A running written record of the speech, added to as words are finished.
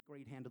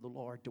great hand of the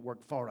Lord to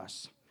work for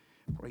us.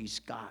 Praise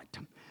God.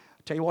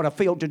 Tell you what I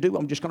feel to do.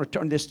 I'm just going to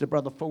turn this to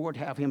Brother Ford,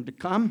 have him to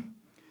come.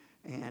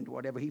 And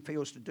whatever he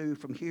feels to do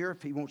from here,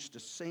 if he wants to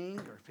sing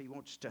or if he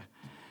wants to,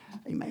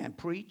 amen,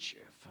 preach,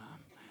 if,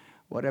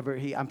 whatever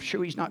I'm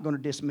sure he's not going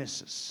to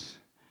dismiss us.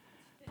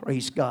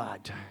 Praise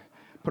God.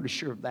 Pretty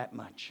sure of that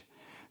much.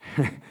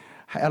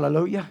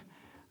 Hallelujah.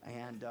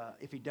 And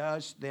if he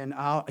does, then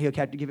he'll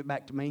have to give it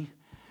back to me.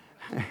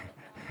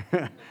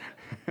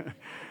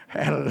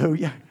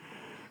 Hallelujah.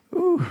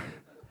 Ooh.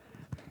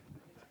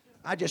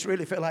 I just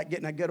really feel like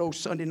getting a good old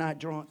Sunday night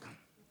drunk.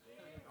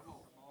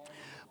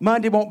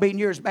 Monday won't be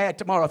near as bad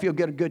tomorrow if you'll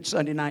get a good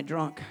Sunday night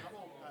drunk.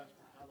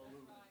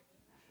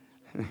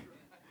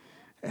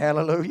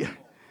 Hallelujah.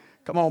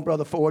 Come on,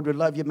 Brother Ford. We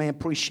love you, man.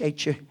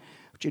 Appreciate you. I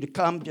want you to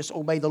come. Just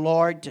obey the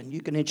Lord. And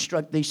you can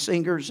instruct these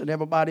singers and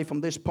everybody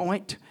from this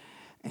point.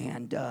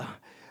 And why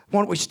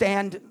don't we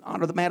stand,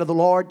 honor the man of the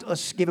Lord.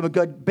 Let's give him a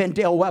good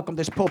Bendale welcome to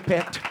this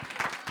pulpit.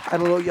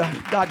 Hallelujah.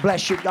 God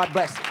bless you. God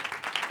bless you.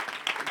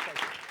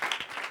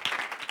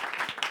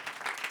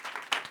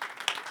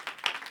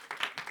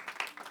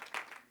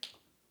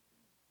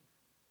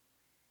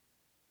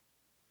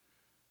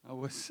 I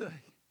would say,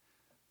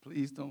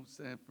 please don't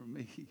stand for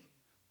me.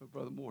 But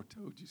Brother Moore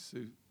told you so,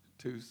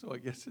 too, so I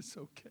guess it's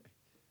okay.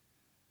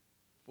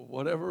 For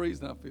whatever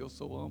reason, I feel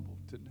so humbled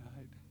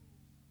tonight.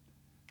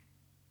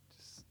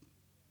 Just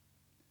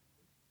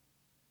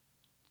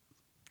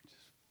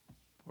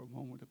for a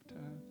moment of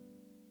time.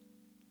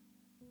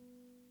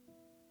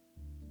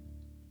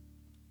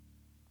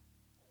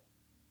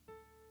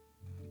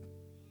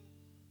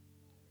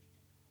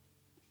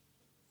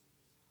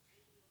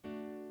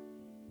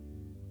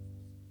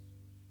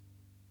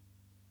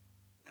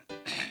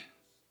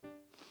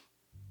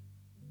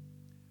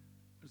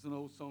 There's an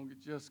old song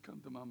that just come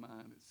to my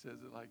mind. It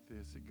says it like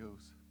this. It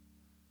goes,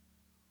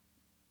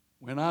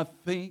 when I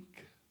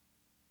think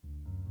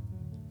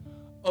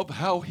of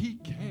how he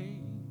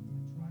came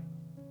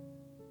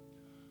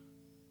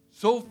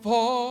so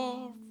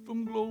far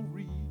from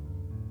glory,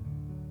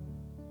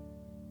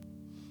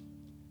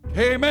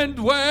 came and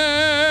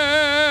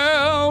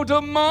dwelled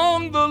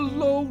among the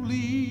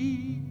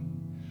lowly,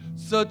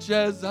 such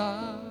as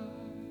I,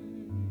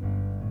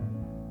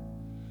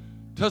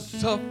 to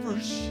suffer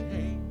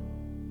shame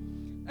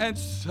and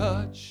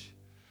such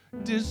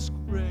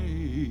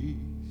disgrace.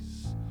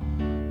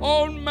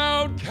 On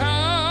Mount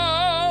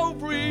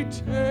Calvary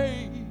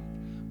take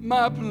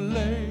my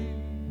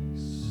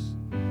place.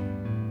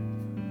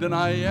 Then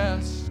I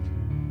ask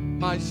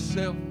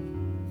myself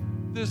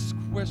this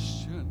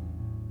question: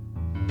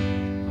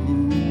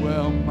 who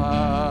am I?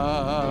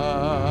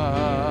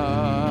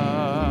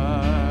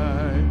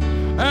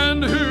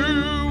 And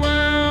who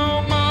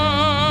am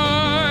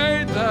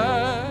I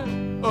that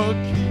a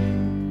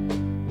king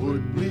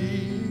would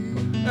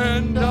bleed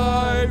and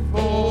die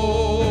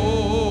for?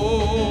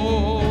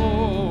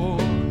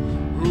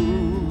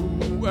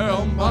 Who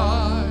am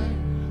I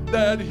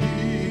that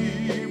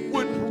he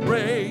would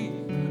pray,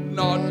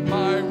 not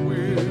my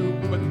will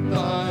but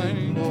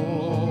thine,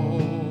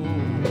 Lord?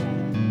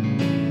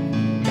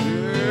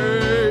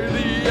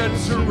 The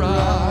answer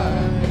I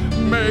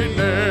may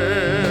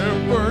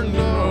never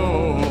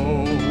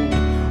know,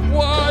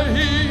 why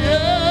he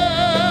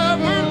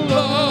ever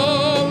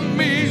loved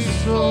me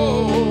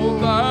so,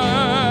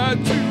 that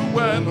to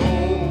an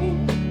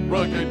old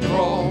rugged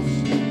cross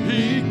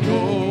he'd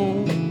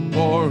go.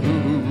 For who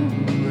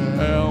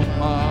am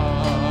I?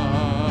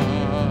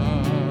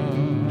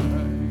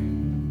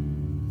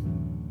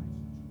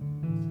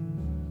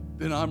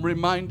 Then I'm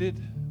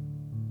reminded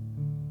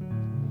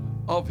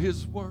of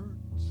his words,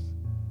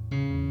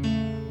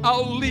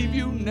 I'll leave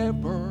you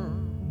never.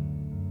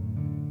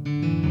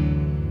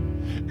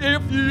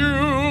 If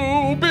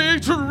you be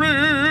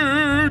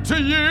true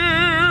to you,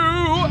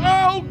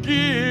 I'll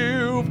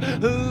give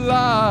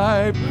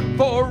life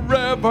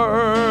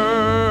forever.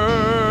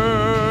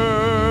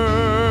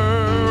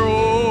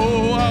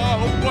 Oh,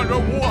 I wonder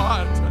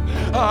what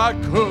I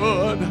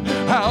could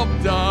have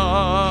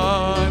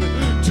done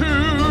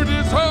to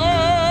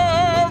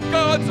deserve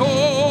God's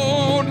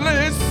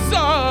only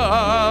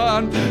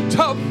Son,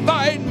 to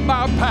fight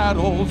my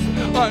battles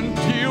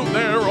until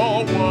they're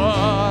all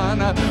won.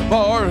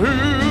 For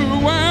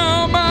who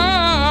am I?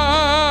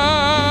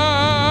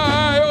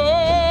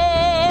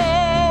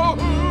 Oh,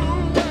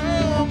 who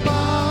am I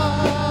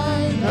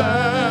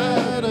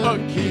that a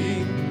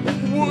king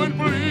would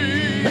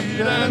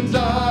bleed and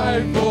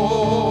die for?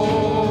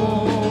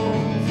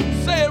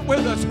 Say it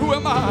with us. Who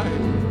am I?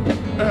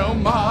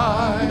 Am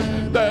I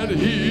that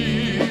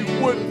he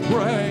would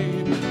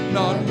pray,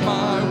 not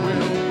my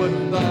will but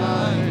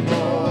thine?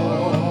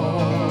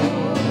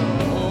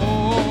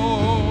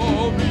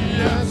 Oh, the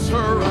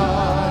answer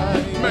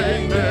I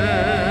may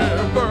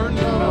never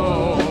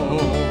know,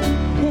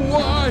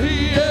 why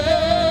he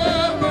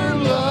ever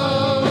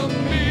loved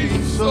me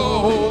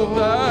so,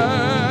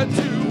 that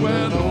to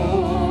an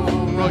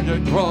old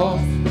rugged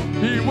cross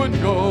he would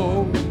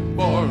go.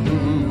 For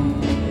who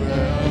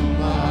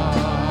am I?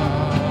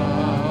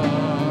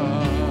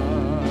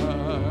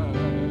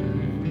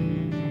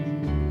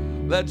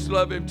 Let's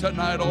love him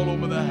tonight all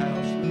over the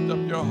house. Lift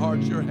up your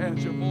hearts, your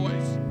hands, your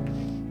voice.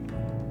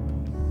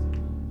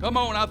 Come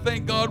on, I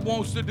think God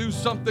wants to do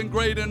something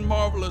great and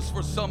marvelous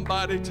for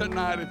somebody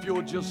tonight if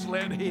you'll just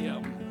let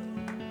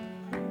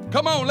him.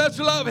 Come on, let's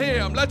love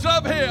him. Let's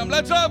love him.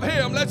 Let's love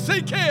him. Let's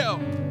seek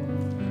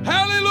him.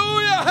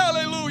 Hallelujah,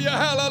 hallelujah,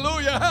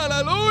 hallelujah,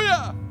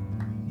 hallelujah.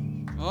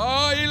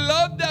 Oh, he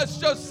loved us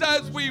just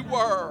as we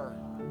were.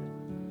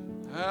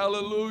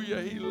 Hallelujah,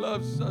 he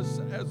loves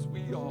us as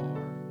we are.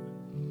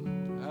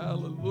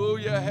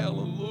 Hallelujah,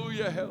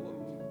 hallelujah,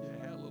 hallelujah,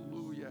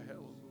 hallelujah,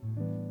 hallelujah.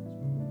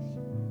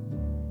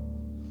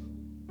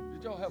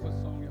 Did y'all have a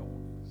song y'all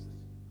wanted to sing?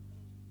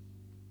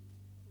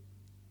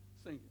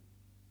 Sing it.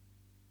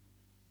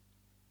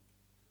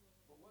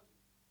 What was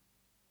it?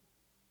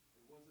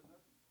 It wasn't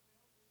nothing.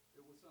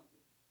 It was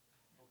something.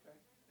 Okay.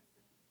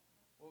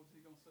 What was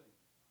he going to sing?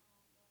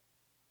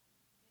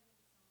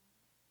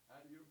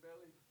 Out of your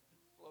belly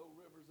flow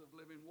rivers of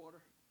living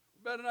water.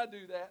 You better not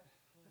do that.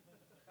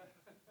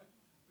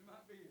 We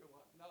might be here a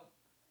while. No.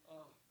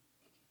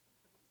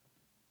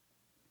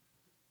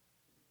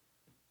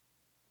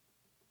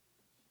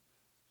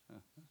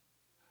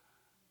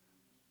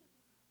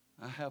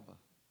 I have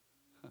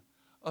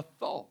a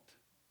thought.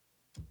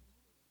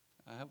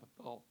 I have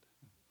a thought.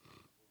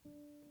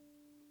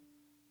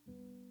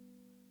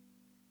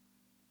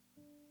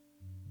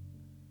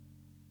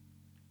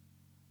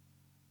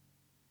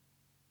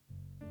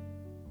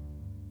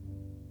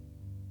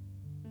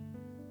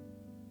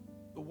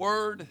 The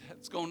word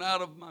that's gone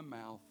out of my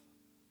mouth,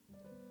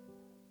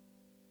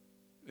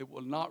 it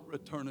will not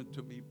return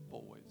unto me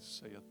void,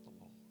 saith the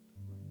Lord.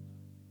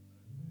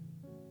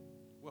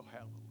 Well,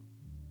 hallelujah.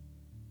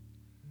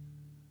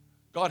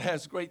 God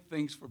has great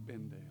things for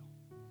Bendale.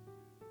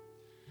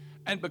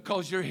 And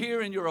because you're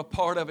here and you're a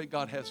part of it,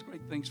 God has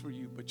great things for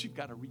you, but you've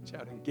got to reach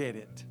out and get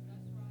it.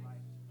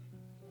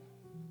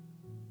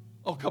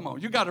 Oh, come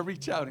on. You got to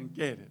reach out and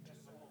get it.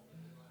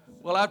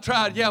 Well, I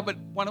tried. Yeah, but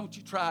why don't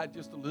you try it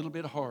just a little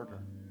bit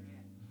harder?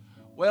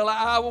 Well,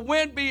 I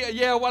went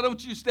yeah, why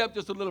don't you step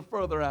just a little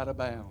further out of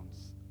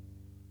bounds?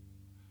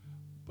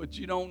 But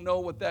you don't know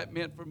what that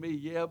meant for me.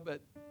 Yeah,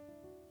 but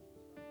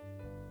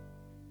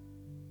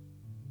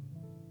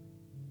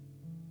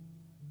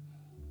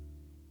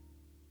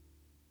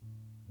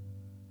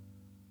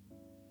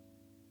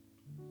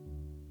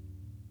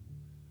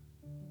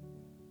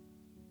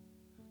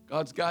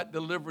God's got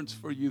deliverance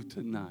for you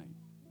tonight.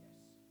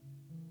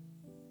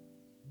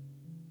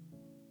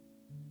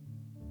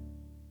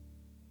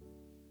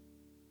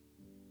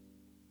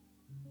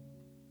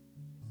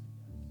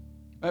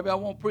 Maybe I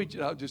won't preach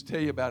it. I'll just tell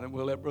you about it, and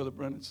we'll let Brother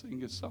Brennan sing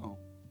his song.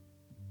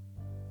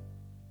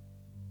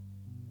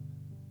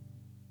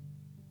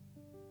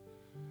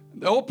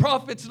 And the old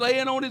prophet's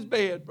laying on his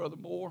bed, Brother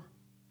Moore.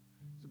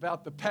 He's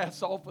about to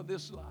pass off of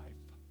this life.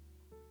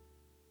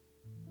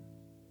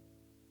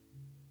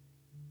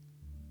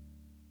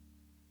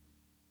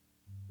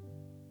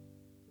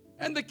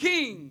 And the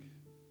king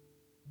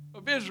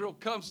of Israel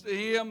comes to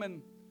him,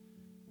 and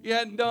he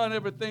hadn't done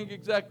everything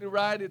exactly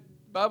right. The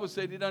Bible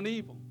said he done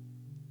evil.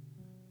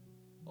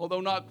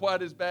 Although not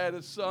quite as bad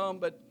as some,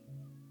 but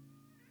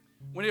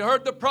when he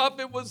heard the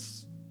prophet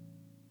was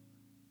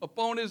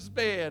upon his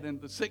bed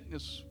and the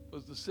sickness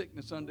was the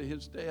sickness unto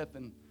his death,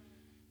 and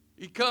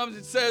he comes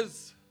and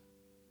says,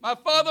 my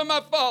father,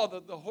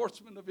 the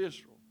horsemen of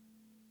Israel,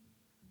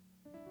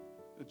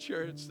 the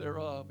chariots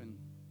thereof. And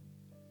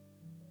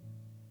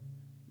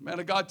the man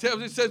of God tells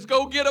him, he says,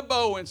 go get a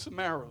bow and some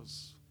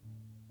arrows.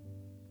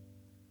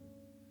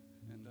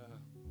 And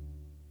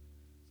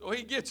so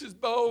he gets his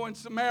bow and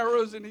some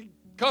arrows, and he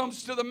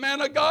comes to the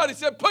man of God. He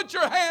said, put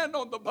your hand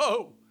on the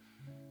bow.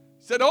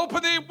 He said,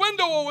 open the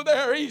window over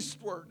there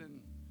eastward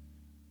and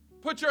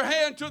put your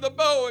hand to the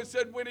bow. He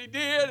said, when he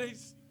did,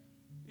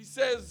 he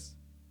says,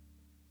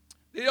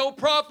 the old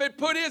prophet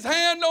put his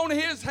hand on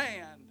his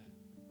hand.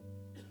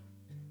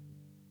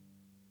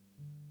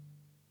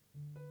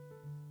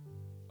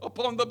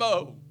 Upon the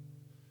bow.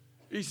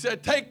 He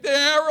said, take the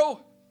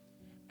arrow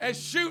and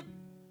shoot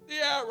the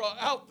arrow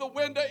out the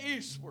window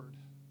eastward.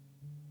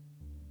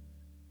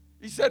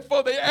 He said,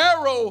 for the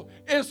arrow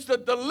is the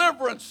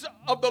deliverance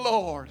of the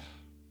Lord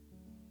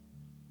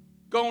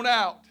gone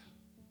out.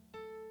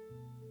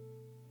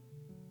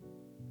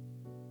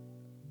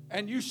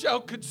 And you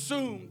shall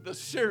consume the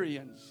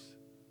Syrians,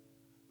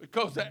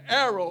 because the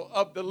arrow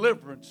of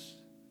deliverance,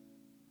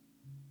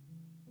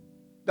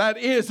 that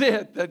is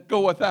it that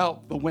goeth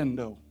out the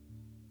window.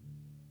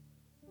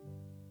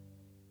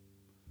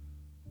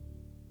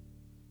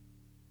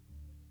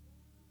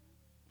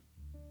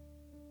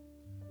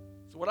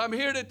 So what I'm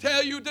here to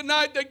tell you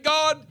tonight, that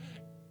God,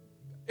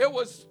 it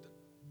was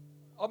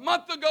a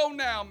month ago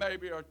now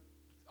maybe, or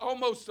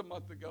almost a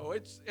month ago.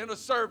 It's in a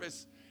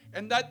service.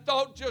 And that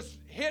thought just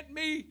hit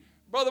me.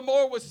 Brother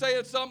Moore was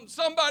saying something.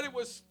 Somebody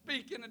was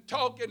speaking and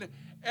talking.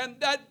 And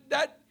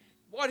that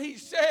what he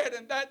said,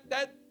 and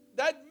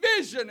that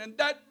vision and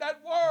that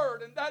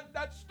word and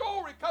that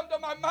story come to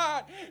my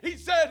mind. He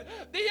said,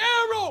 the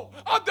arrow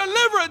of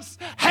deliverance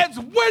has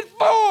went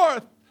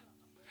forth.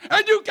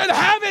 And can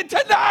have it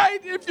tonight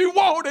if you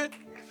want it.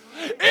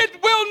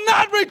 It will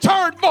not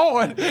return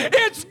void.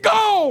 It's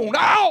gone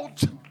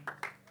out.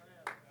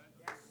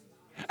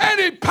 And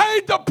he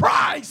paid the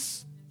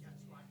price.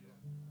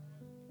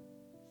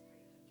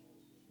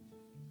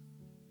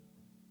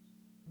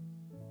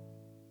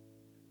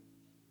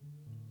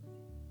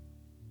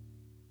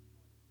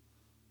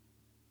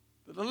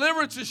 The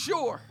deliverance is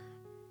sure.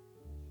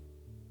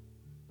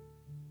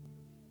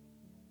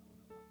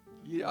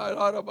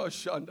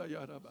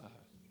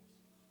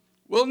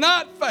 Will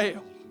not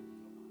fail.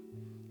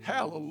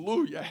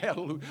 Hallelujah,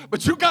 hallelujah.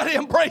 But you got to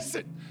embrace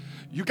it.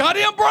 You got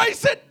to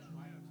embrace it.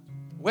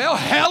 Well,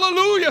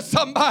 hallelujah,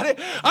 somebody.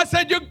 I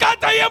said, you got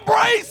to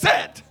embrace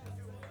it.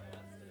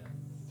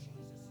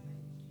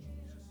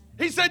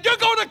 He said, you're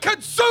going to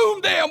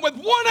consume them with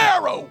one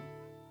arrow.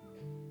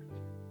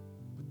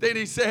 But then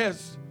he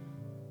says,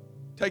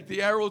 take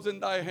the arrows in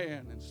thy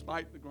hand and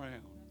smite the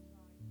ground.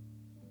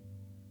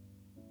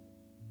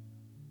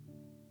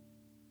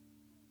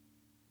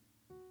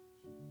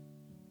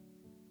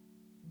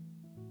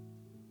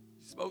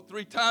 He spoke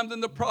 3 times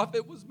and the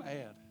prophet was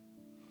mad.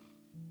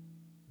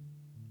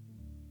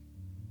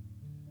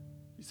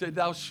 He said,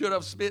 thou should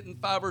have smitten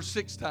 5 or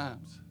 6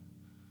 times.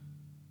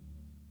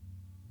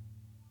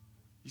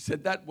 He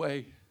said, that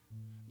way,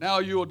 now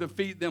you will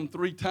defeat them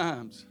 3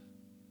 times.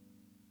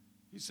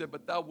 He said,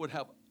 but thou would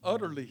have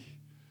utterly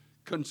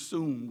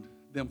consumed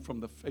them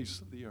from the face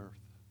of the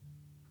earth.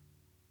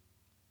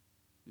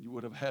 And you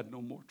would have had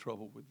no more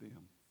trouble with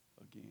them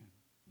again.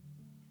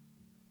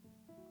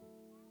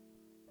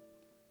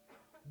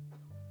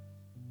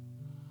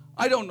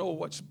 I don't know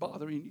what's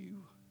bothering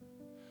you.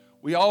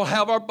 We all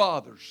have our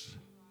bothers.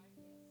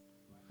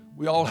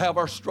 We all have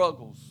our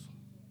struggles.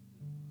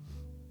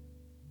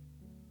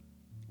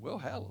 Well,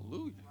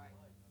 hallelujah.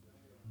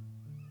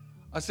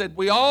 I said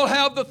we all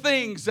have the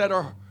things that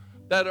are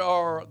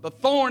the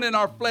thorn in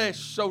our flesh,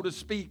 so to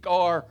speak,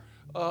 or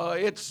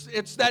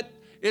it's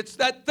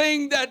that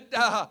thing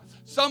that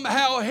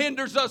somehow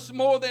hinders us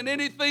more than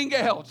anything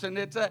else, and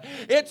it's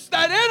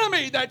that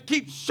enemy that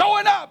keeps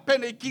showing up,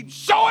 and he keeps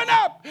showing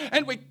up,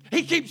 and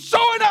he keeps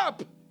showing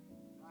up.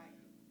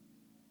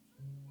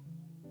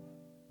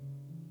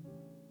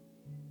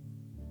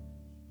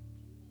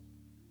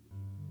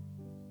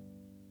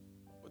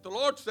 But the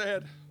Lord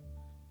said,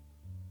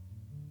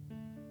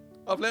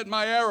 I've let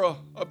my arrow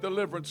of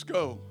deliverance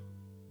go.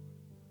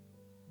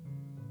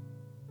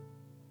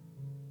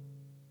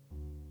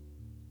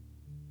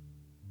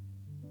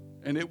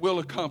 And it will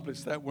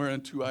accomplish that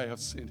whereunto I have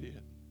sent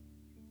it.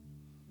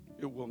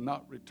 It will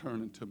not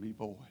return unto me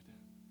void.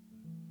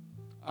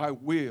 I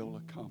will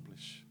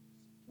accomplish.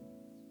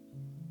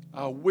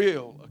 I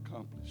will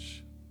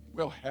accomplish.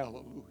 Well,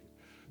 hallelujah.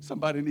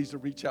 Somebody needs to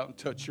reach out and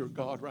touch your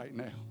God right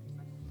now.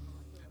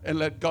 And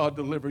let God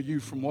deliver you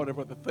from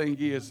whatever the thing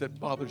is that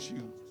bothers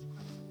you,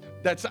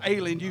 that's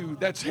ailing you,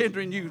 that's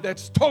hindering you,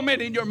 that's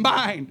tormenting your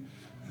mind,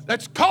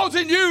 that's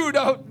causing you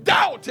to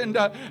doubt and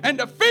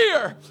to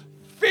fear.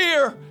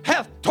 Fear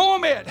hath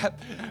torment.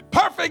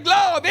 Perfect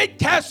love, it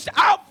casts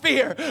out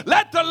fear.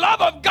 Let the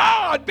love of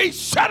God be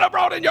shed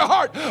abroad in your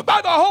heart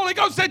by the Holy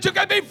Ghost, that you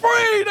can be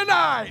free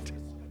tonight.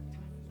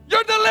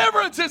 Your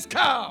deliverance has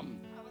come.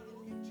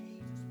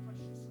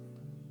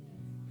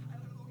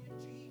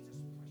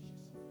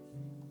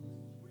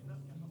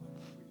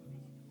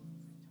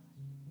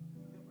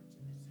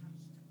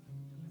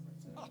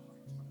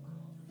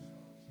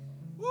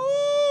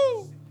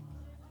 Woo!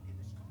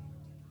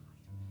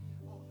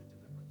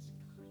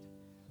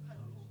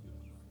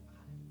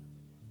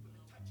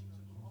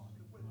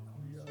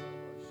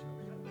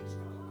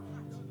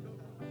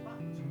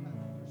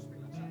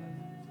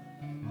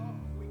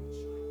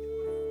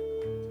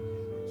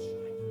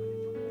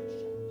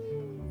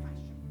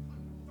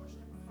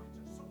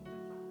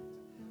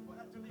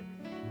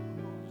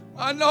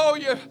 I know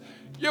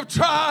you've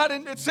tried,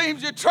 and it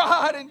seems you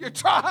tried and you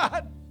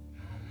tried.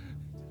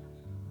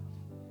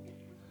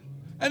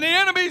 And the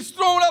enemy's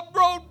thrown up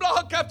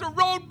roadblock after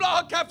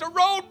roadblock after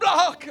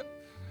roadblock.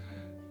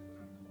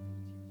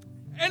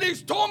 And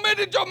he's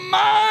tormented your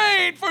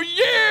mind for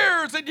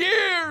years and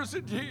years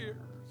and years.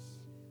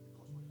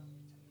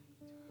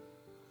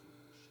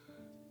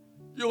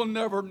 You'll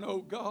never know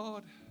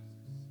God.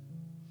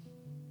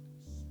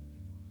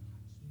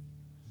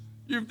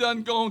 You've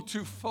done gone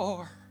too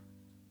far.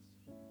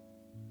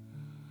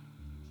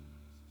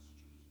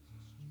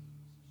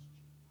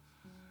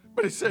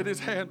 But he said his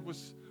hand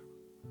was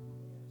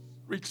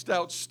reached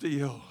out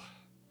still.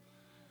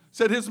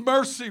 Said his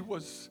mercy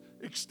was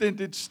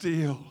extended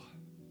still.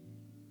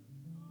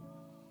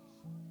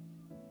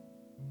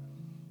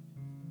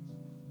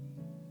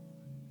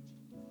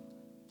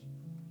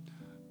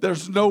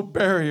 There's no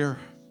barrier,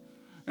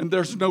 and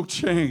there's no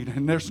chain,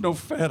 and there's no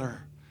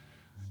fetter,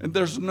 and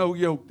there's no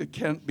yoke that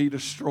can't be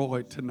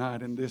destroyed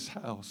tonight in this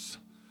house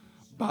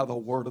by the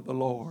word of the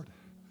Lord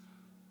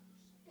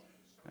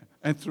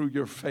and through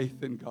your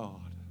faith in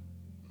God.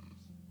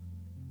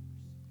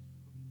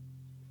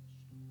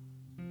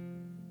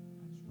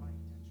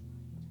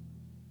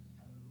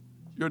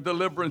 Your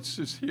deliverance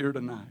is here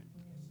tonight.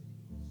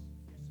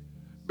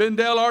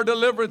 Bendel, our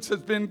deliverance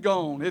has been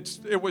gone.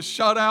 It was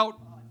shot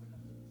out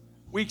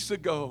weeks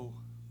ago.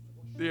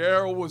 The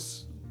arrow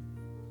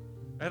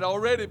had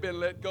already been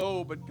let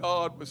go, but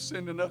God was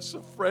sending us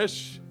a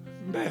fresh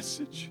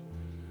message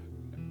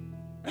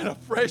and a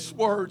fresh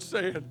word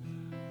saying,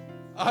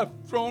 I've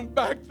thrown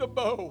back the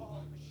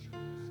bow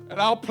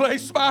and I'll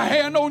place my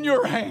hand on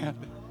your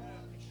hand.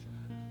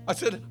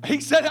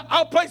 He said,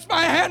 I'll place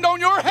my hand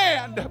on your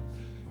hand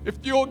if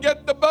you'll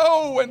get the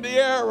bow and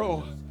the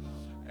arrow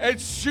and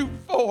shoot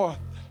forth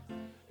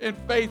in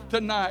faith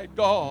tonight.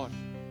 God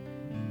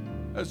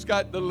has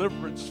got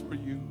deliverance for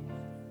you.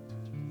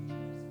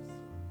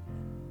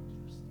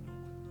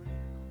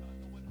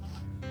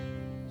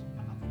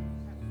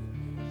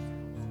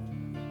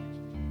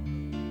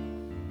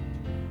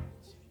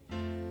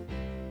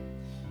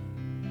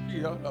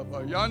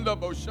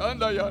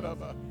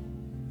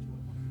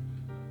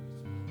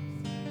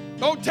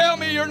 Don't tell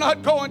me you're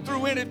not going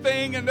through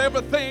anything and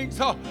everything's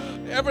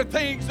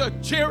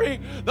cheery.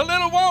 The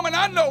little woman,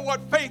 I know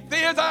what faith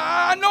is.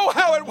 I know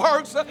how it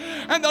works.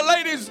 And the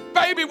lady's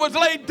baby was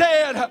laid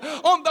dead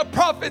on the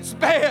prophet's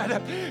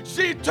bed.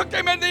 She took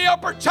him in the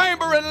upper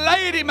chamber and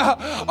laid him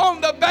on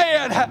the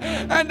bed.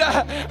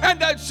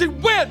 And she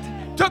went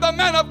to the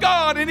man of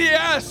God, and he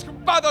asked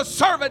by the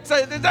servant,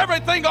 says, is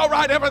everything all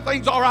right?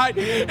 Everything's all right.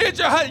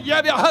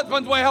 Your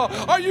husband's well.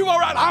 Are you all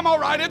right? I'm all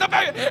right.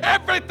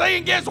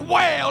 Everything is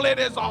well. It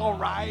is all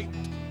right.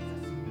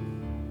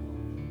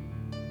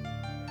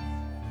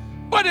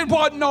 But it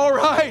wasn't all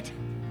right.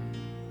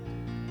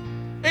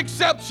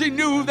 Except she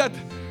knew that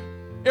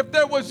if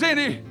there was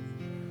any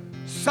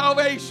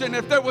salvation,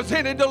 if there was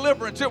any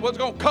deliverance, it was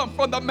going to come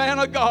from the man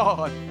of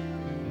God.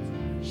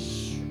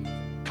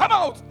 Come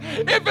on.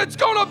 If it's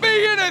going to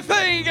be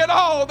anything at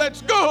all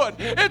that's good,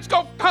 it's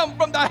going to come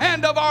from the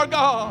hand of our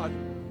God.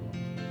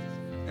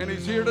 And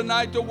he's here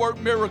tonight to work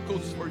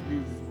miracles for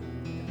you.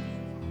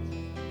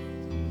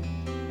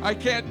 I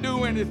can't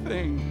do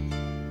anything,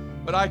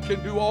 but I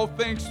can do all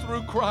things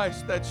through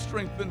Christ that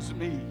strengthens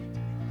me.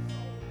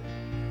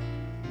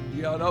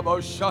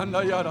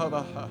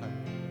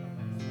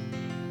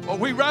 For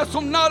we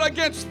wrestle not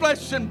against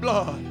flesh and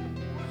blood.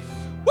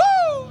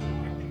 Woo!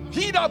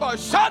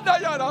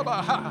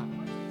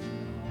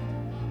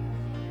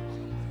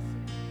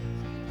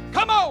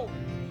 Come on.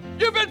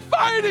 You've been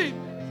fighting.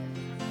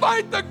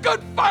 Fight the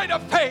good fight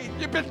of faith.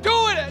 You've been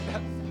doing it.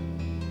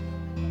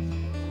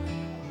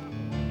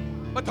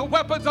 But the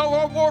weapons of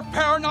our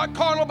warfare are not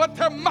carnal, but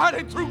they're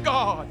mighty through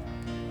God.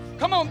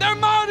 Come on, they're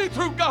mighty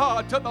through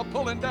God to the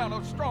pulling down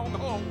of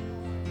strongholds.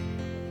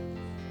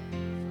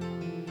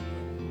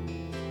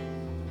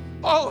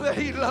 Oh, that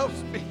he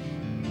loves me.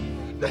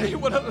 That he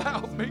would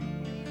allow me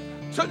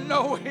to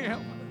know him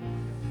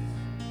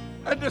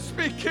and to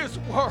speak his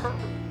word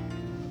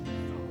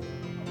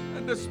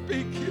and to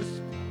speak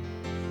his,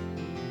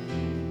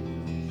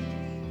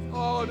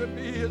 to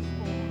be his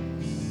voice.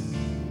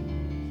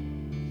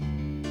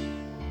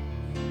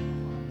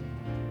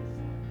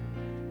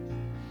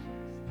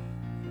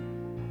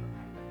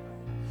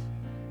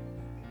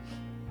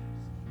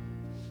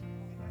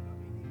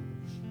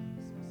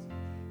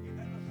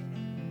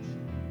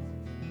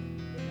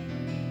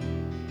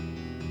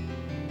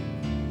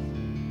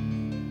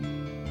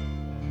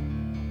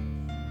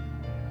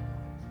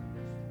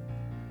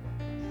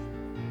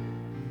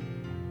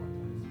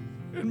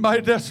 In my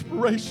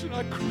desperation,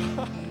 I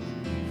cried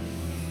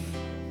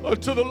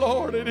unto the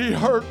Lord, and he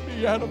heard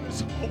me out of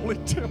his holy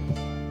temple.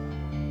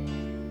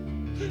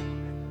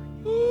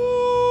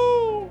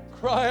 Ooh,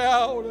 cry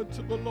out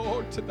unto the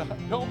Lord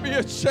tonight. Don't be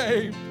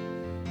ashamed.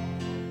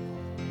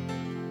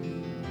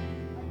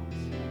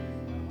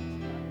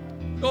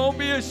 Don't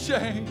be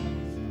ashamed.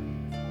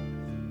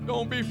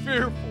 Don't be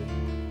fearful.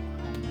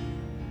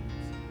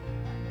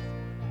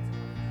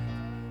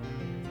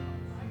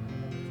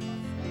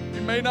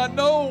 You may not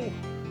know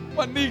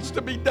what needs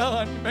to be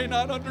done. You may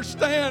not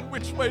understand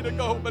which way to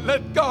go, but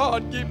let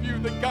God give you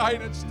the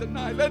guidance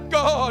tonight. Let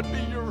God be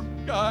your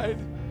guide.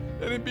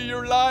 Let him be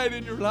your light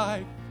in your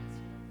life.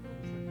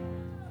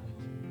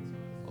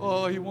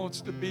 Oh, he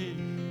wants to be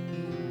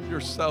your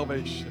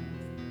salvation.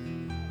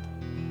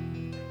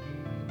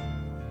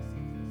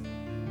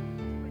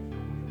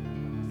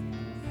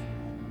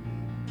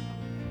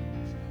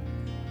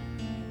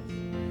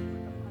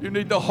 You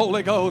need the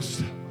Holy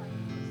Ghost.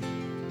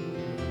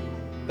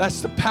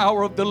 That's the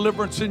power of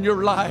deliverance in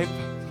your life.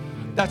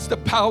 That's the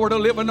power to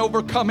live an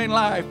overcoming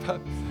life.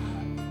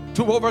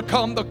 To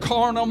overcome the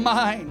carnal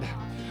mind.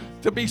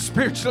 To be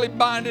spiritually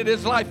minded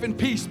is life and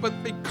peace, but to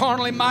be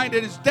carnally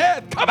minded is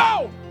death. Come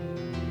on!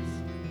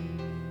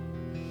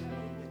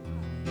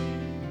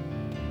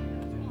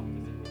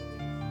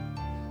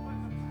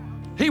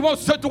 He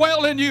wants to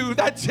dwell in you.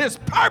 That's his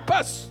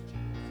purpose.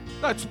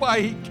 That's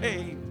why he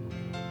came.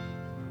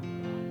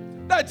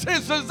 That's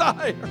his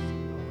desire.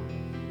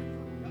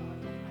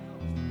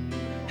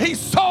 He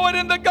saw it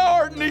in the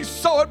garden. He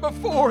saw it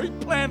before he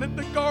planted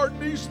the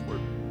garden eastward,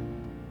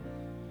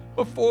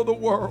 before the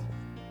world.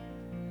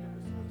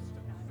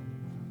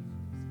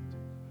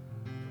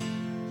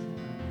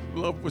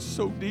 Love was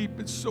so deep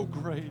and so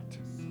great.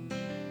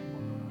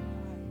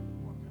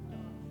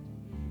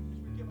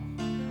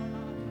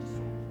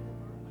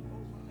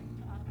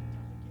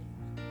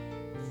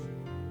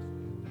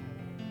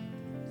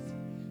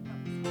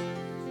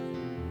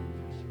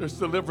 There's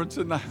deliverance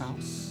in the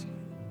house.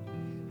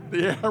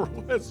 The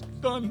arrow has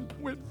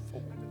went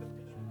forth.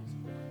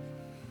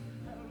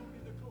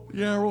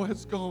 The arrow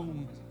has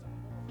gone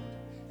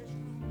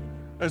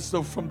as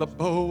though from the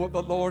bow of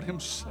the Lord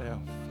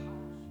himself.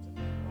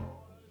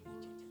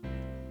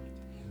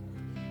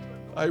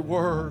 Thy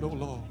word, O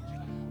Lord,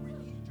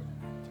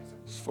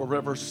 is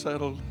forever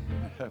settled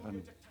in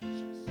heaven.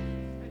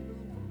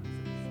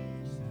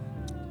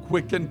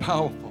 Quick and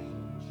powerful.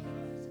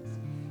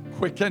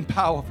 Quick and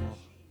powerful.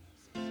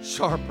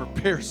 Sharper,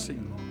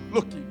 piercing,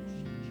 looking.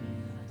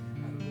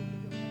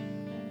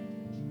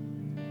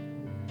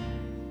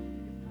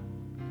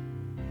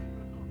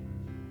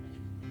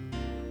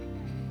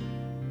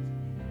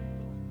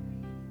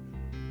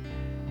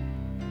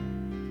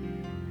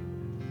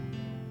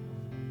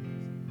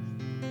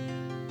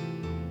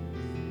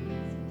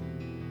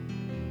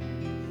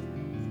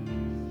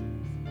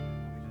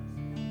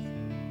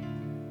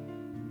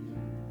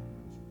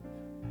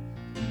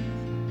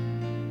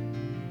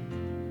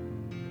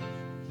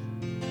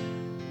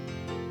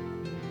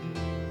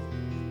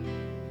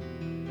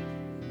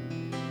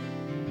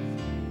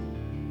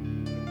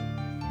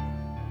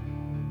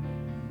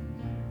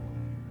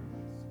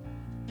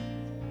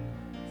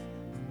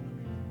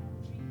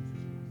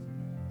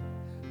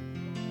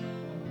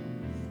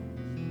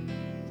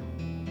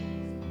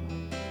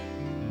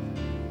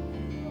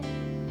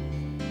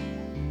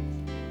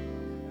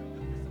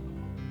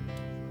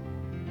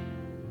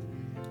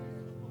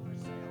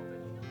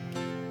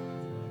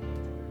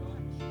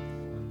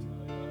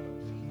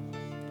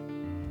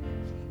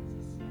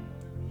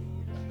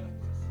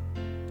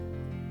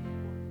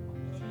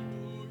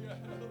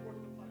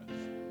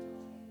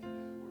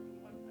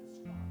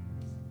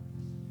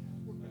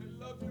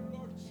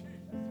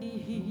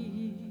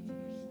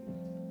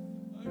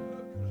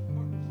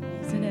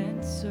 Is an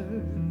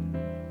answer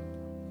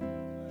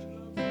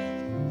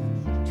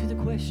to the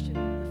question,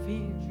 the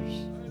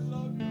fears, and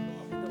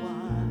the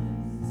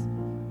whys.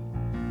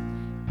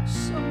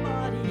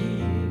 Somebody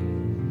here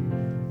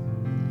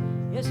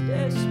is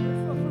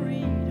desperate for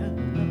freedom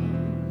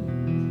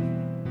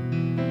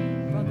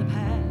from the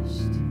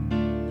past,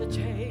 the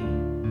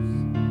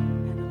chains,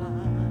 and the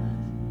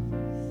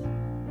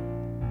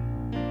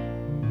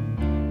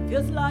lies.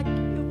 Feels like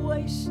you've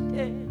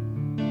wasted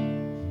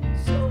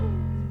so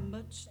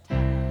much time.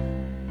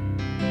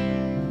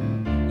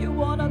 You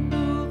wanna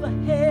move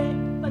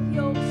ahead, but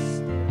you're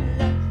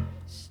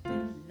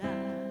still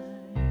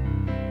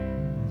lying.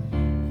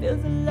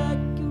 Feels like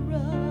you're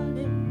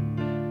running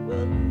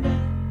will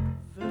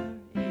never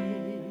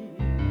end,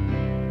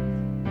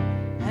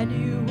 and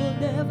you will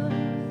never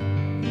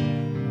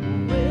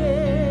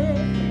win.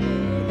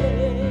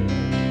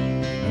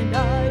 And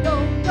I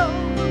don't know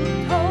who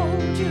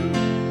told you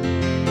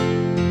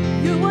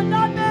you would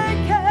not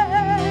make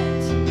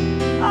it.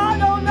 I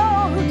don't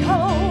know who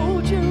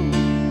told you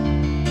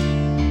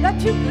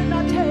that you could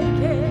not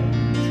take it.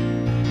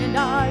 And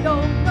I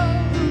don't know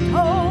who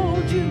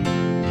told you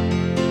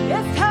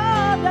it's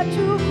time that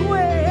you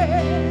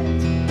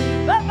quit.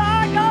 But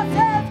my God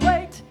says,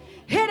 wait,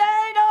 it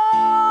ain't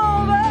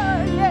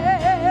over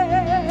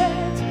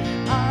yet.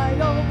 I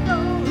don't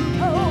know who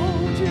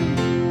told you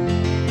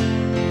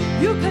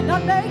you could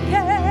not make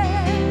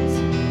it.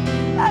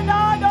 And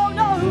I don't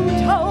know who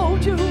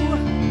told you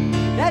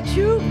that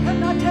you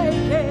cannot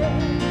take it.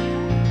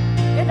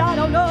 And I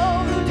don't know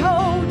who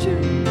told you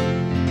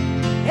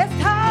it's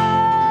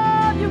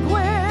time you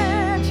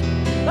quit.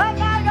 But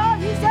my God,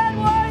 he said,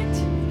 wait,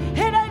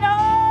 it ain't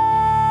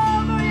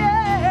over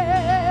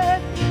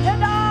yet.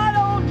 And I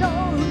don't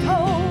know who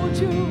told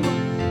you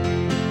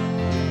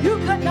you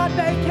could not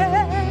make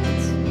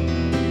it.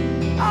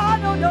 I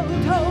don't know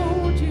who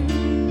told you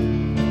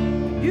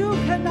you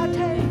cannot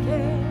take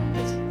it.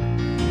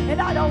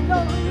 And I don't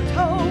know who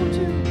told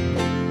you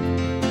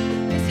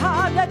it's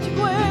time that you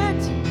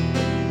quit.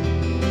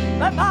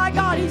 But my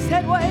God, he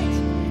said, wait,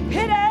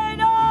 it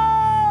ain't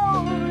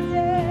over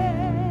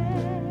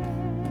yet.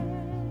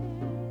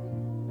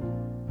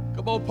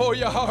 Come on, pour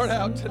your heart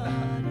out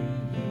tonight.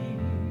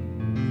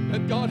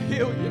 Let God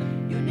heal you.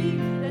 You need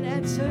an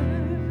answer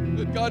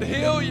Let God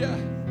heal you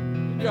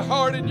in your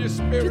heart and your to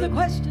the spirit.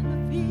 question, the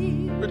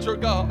fear, Which are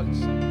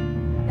God's.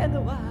 and the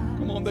why.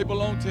 Come on, they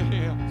belong to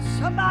Him.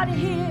 Somebody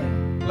here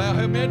Allow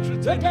Him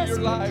entrance You're into your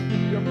desperate life,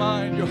 into your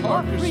mind, your for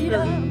heart, your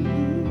spirit.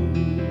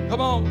 freedom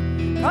Come on,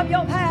 from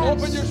your past.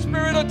 open your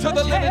spirit unto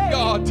the living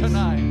God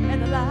tonight.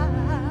 And the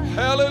lies.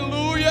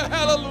 Hallelujah,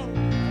 hallelujah.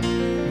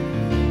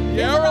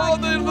 The arrow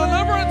of the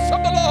deliverance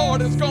of the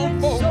Lord has gone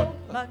forward. So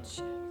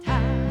much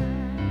time.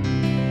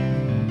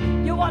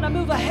 You want to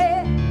move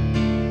ahead,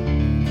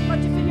 but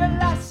you feel you're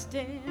lost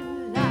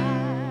in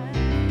line.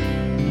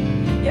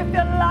 You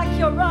feel like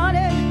you're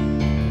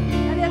running,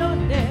 and it'll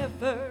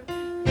never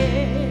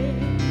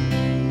end.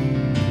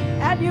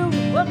 And and you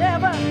will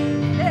never,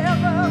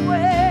 never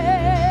win.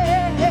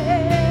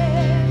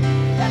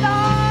 And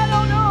I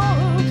don't know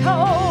who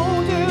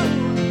told you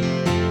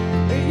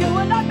you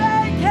would not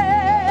make it.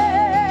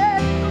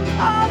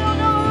 I don't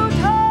know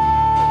who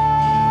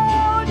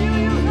told you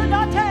you could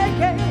not take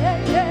it.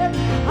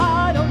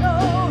 I don't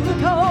know who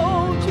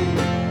told you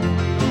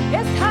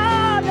it's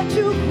time that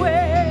you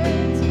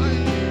quit.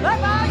 But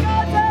my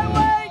God said,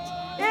 wait,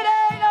 it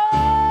ain't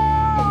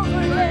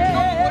over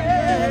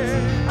yet.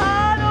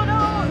 I don't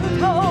know who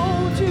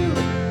told you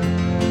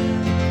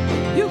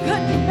you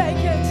couldn't make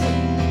it.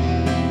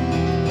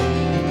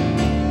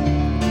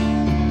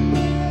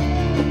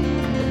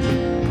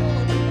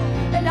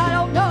 And I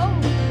don't know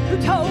who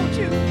told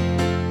you,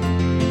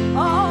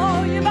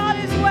 oh, you might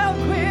as well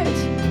quit.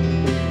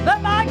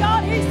 But my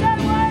God, he said,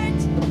 wait,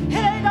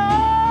 it ain't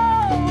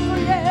over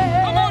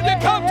yet. Come on, you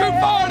come too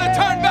far to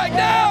turn back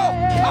now.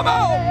 Come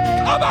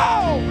on, come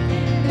on.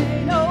 It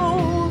ain't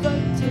over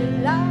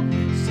till I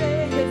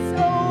say it's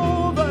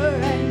over,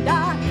 and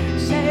I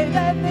say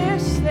that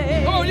this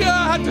thing. Come on, you don't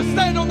have to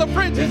stand on the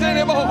fringes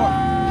anymore.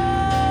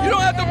 You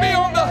don't have to be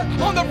on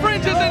the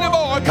fringes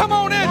anymore. Come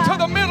on into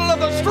the middle of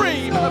the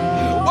stream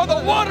where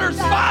the water's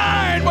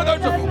fine, where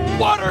there's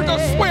water to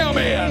swim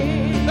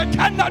in that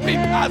cannot be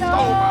passed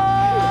over.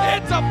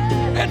 It's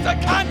a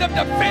kind of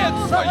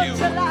defense for you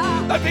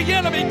that the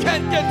enemy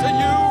can't get to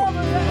you.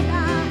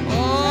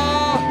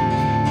 Oh,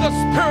 the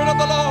Spirit of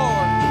the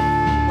Lord,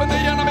 when the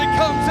enemy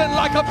comes in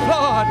like a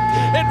flood,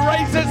 it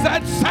raises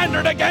that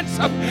standard against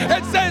him.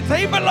 It says,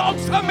 he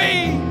belongs to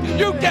me.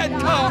 You can't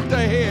come to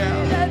here.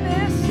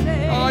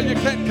 Oh, you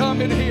can't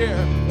come in here.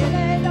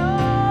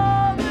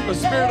 The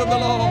Spirit of the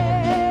Lord.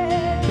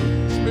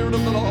 Spirit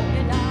of the Lord.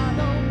 And I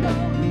don't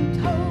know who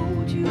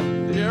told you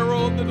The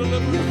arrow of the you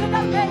deliverer. could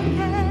not make it.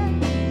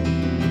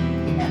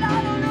 And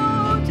I don't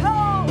know who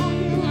told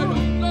you I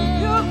don't know.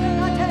 you could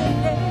not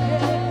take it.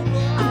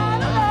 I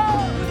don't know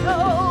who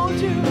told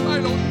you. I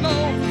don't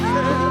know.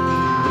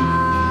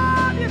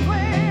 You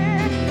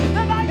quit.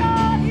 But my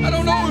God, he I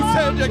don't know who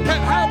said you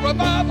can't have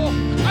revival.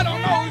 I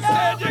don't know who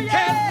said you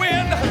can't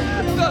win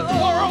the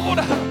world.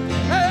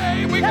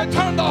 Hey, we can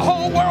turn the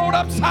whole world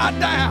upside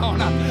down.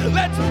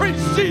 Let's preach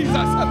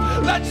Jesus.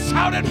 Let's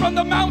shout it from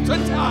the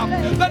mountaintop.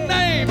 The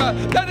name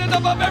that is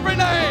above every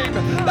name.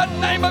 The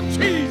name of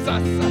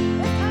Jesus.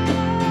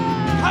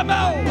 Come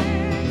on.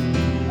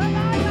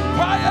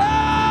 Cry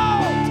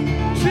out.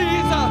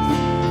 Jesus.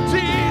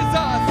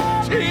 Jesus.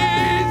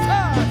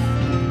 Jesus.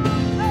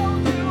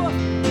 told you you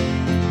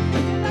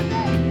could not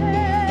make it.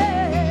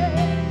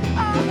 I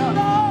don't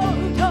know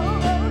who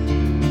told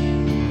you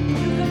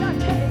you could not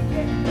take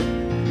it.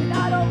 And I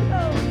don't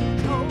know who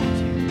told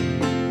you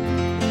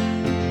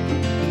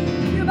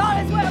you might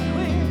as well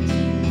quit.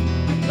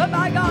 But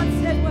my God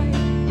said, wait,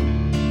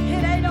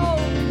 it ain't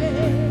over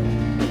yet.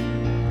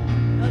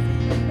 'Cause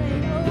it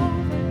ain't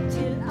over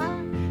till I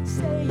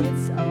say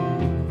it's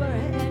over,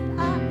 and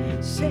I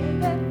say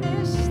that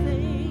this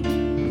thing,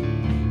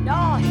 no,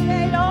 it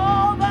ain't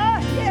over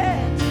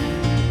yet.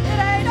 It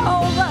ain't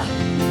over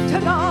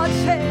till God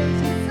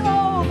says it's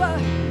over,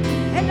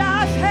 and I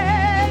say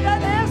that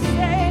this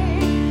thing,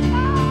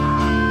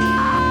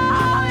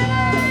 oh, it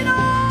ain't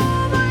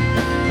over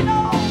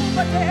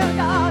till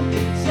God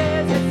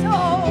says it's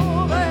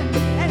over,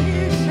 and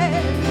He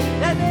says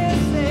that this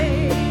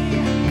thing,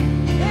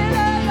 it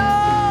ain't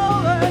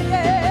over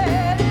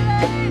yet. It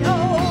ain't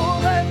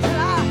over till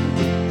I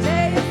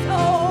say it's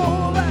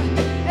over,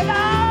 and I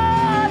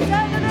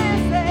say that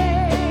this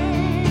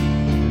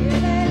thing,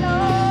 it ain't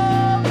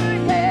over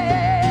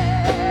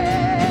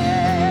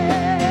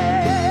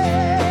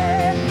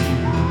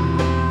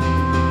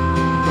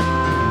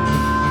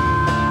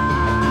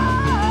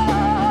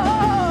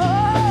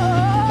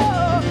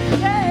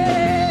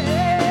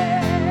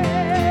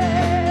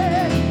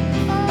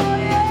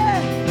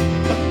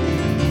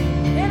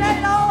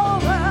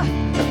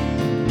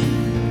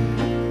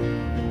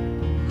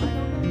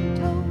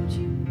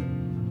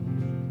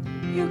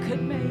you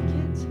could make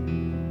it.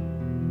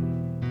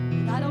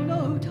 And I don't know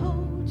who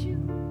told you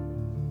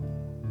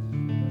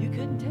you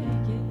couldn't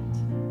take it.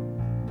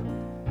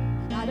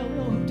 And I don't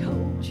know who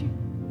told you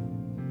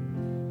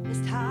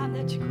it's time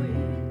that you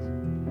quit.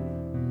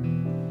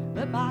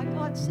 But my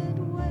God said,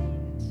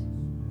 wait,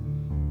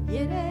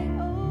 it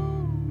ain't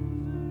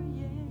over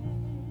yet.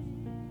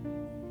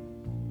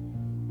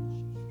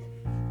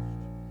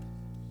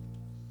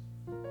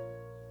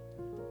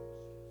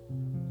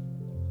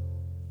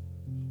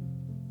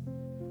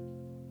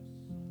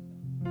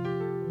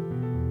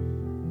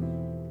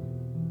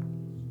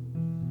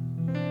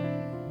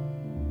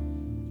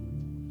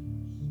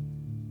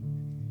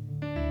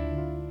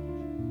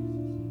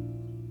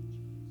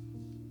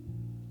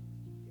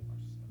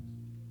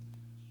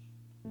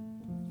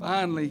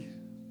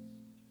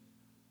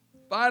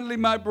 Finally,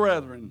 my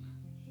brethren,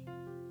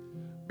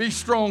 be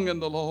strong in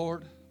the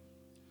Lord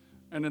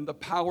and in the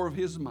power of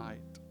his might.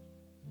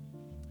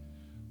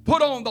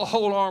 Put on the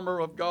whole armor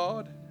of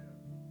God,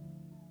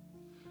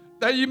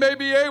 that you may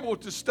be able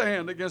to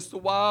stand against the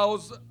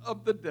wiles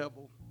of the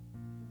devil.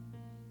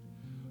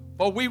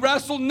 For we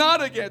wrestle not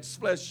against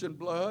flesh and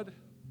blood,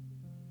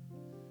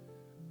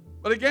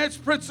 but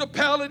against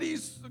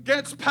principalities,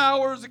 against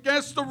powers,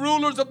 against the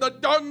rulers of the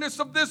darkness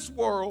of this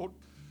world,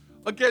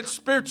 against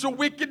spiritual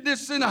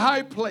wickedness in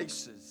high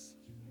places.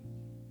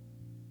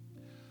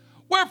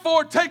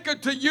 Wherefore take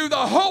unto you the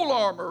whole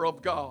armor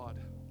of God,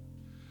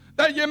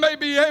 that ye may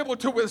be able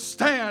to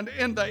withstand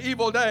in the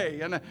evil day,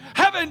 and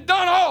having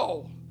done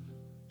all,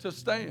 to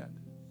stand.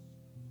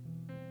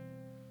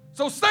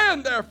 So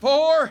stand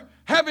therefore,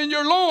 having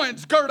your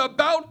loins girt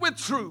about with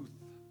truth,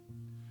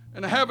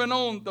 and having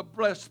on the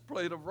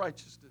breastplate of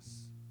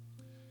righteousness,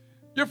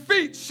 your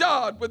feet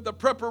shod with the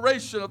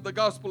preparation of the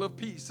gospel of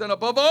peace, and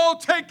above all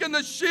taking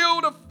the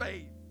shield of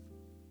faith.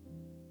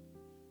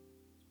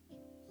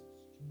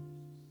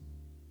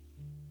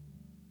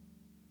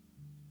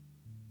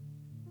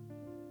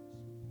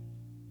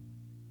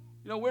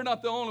 You know, we're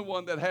not the only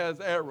one that has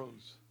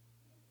arrows.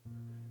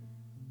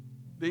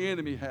 The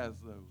enemy has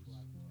those.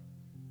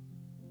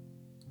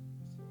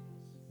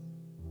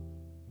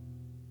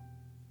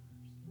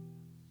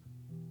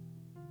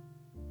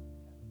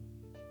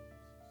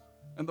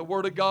 And the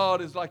Word of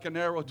God is like an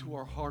arrow to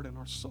our heart and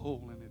our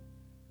soul, and it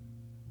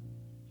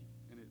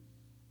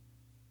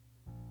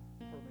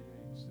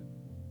permeates.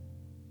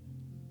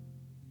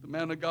 The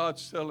man of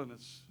God's telling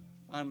us,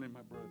 finally,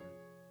 my brother,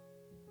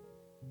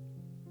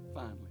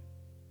 finally,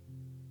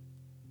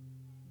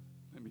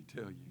 let me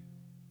tell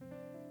you,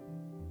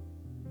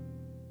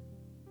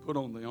 put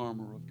on the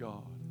armor of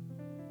God,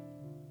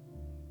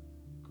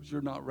 because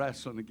you're not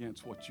wrestling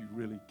against what you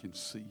really can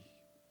see.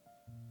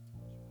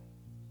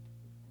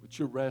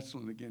 You're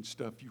wrestling against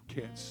stuff you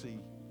can't see.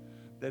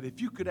 That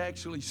if you could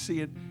actually see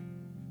it,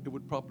 it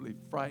would probably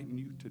frighten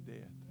you to death.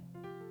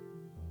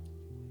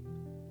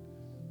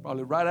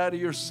 Probably right out of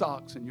your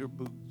socks and your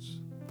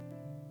boots.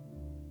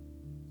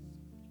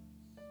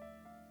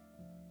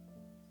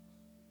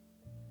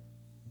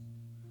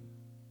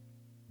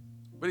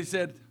 But he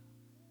said,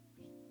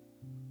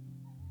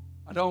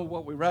 I don't know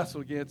what we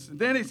wrestle against. And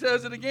then he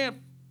says it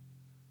again.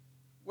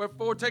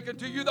 Wherefore take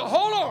unto you the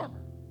whole armor.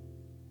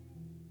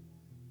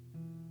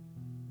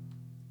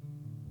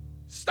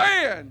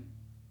 Stand.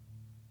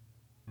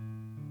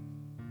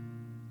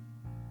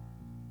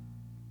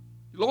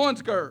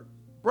 Loins girt,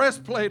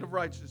 breastplate of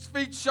righteousness,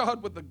 feet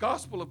shod with the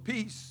gospel of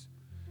peace,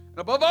 and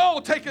above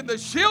all, taking the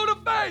shield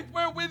of faith,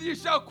 wherewith you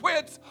shall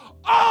quench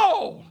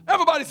all.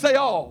 Everybody say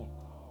all.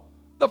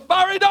 The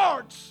fiery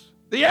darts,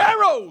 the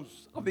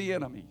arrows of the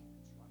enemy.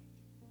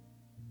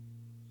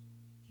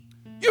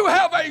 You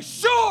have a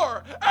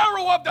sure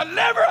arrow of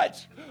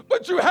deliverance,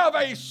 but you have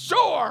a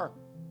sure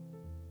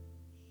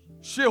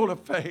shield of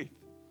faith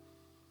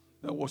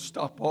that will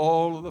stop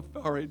all of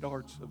the fiery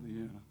darts of the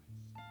enemy.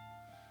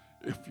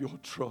 If you'll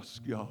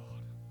trust God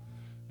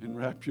and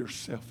wrap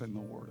yourself in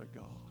the Word of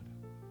God.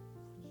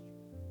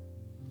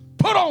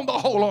 Put on the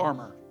whole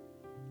armor.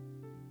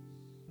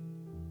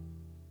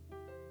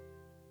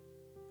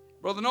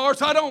 Brother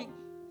Norris, I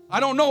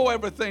don't know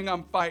everything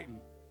I'm fighting.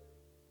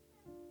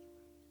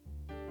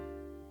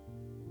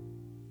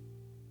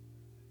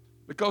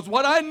 Because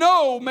what I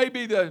know may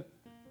be the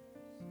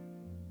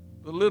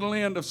little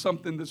end of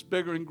something that's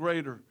bigger and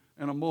greater,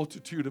 and a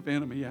multitude of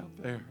enemy out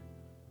there.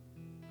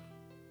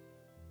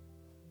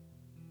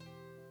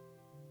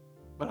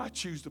 But I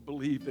choose to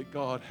believe that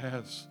God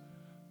has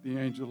the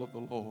angel of the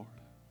Lord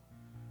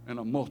and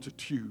a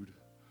multitude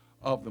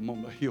of them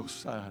on the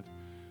hillside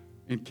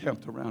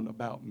encamped around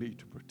about me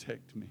to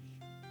protect me.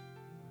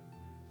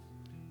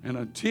 And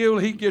until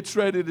he gets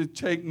ready to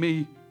take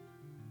me,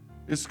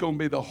 it's going to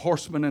be the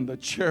horseman and the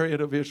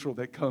chariot of Israel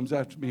that comes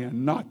after me,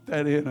 and not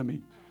that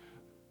enemy.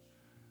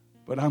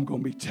 But I'm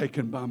going to be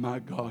taken by my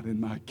God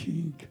and my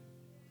King,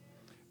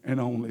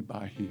 and only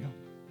by him.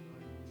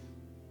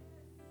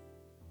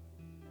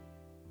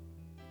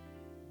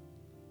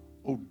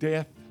 O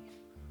death,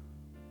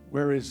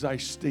 where is thy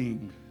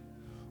sting?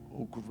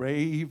 O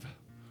grave,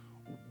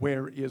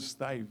 where is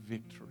thy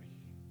victory?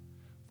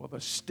 For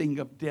the sting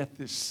of death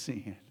is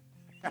sin.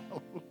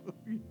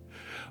 Hallelujah.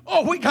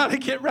 Oh, we got to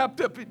get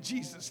wrapped up in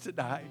Jesus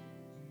tonight.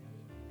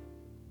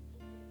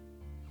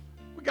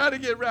 We got to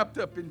get wrapped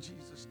up in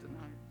Jesus tonight.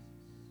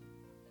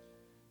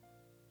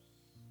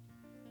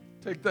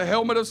 Take the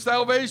helmet of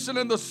salvation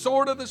and the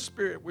sword of the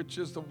Spirit, which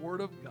is the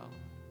Word of God.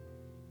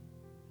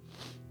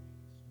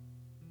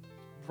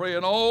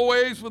 Praying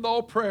always with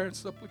all prayer and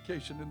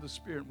supplication in the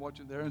Spirit,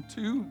 watching there. And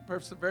 2,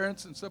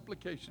 perseverance and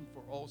supplication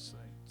for all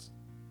saints.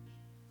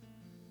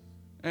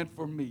 And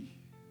for me,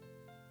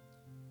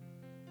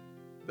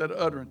 that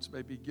utterance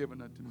may be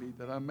given unto me,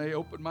 that I may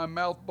open my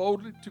mouth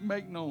boldly to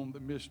make known the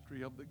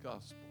mystery of the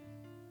gospel,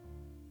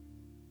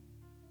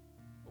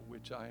 for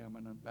which I am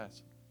an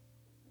ambassador.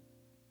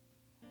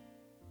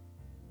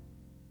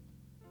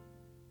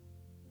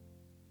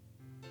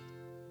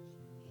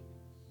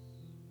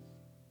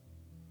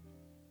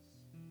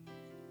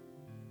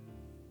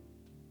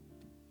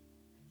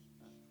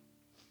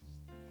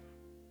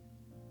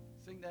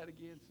 Sing that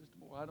again, Sister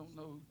Moore. I don't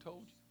know who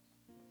told you.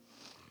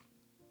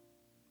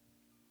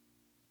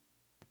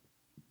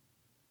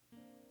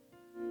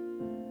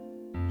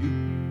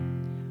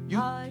 You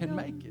can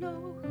make it. I don't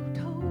know who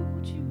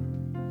told you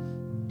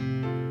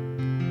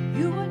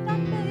you would not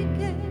make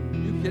it.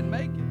 You can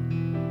make it.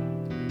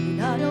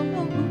 And I don't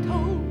know who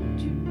told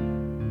you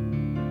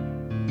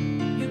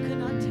you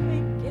cannot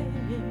take it.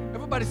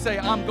 Everybody say,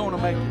 I'm going to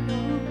make I it. don't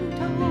know who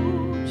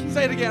told you.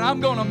 Say it again.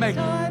 I'm going to make it.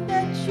 Time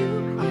that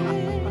you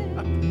quit.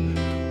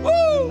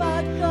 Woo!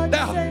 My God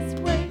Now, says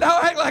wait. now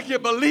act like you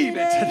believe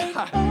it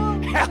tonight.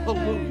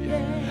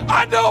 Hallelujah.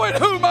 I know in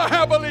whom I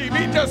have believed.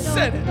 He just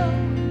said it.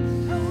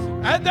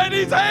 And that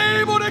he's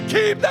able to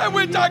keep that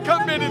which I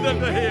committed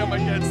unto him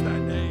against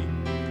that day.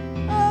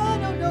 I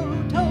don't know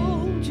who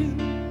told you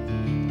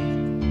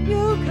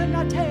you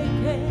cannot take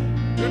it.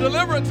 Your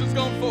deliverance is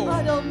going I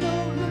forward. don't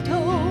know who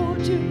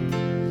told you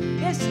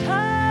it's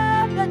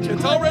time that you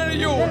It's quit, already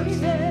yours.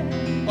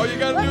 baby. All you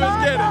got to But do my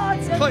is God get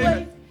it. said, Claim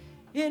wait,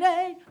 it. it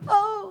ain't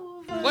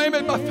over. Claim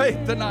it by yet. faith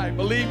tonight.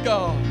 Believe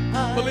God.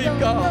 I Believe don't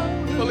God.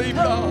 know who Believe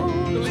God.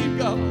 told Believe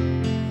God.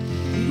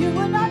 You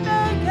will not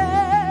make it.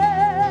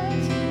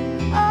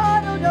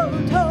 I don't know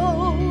who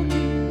told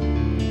you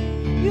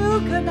you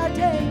could not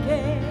take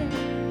it.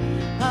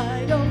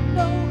 I don't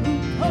know who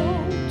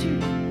told you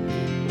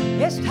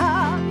it's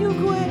time you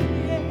quit.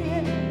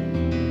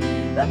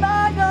 But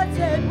my God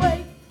said,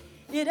 wait,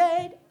 it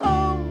ain't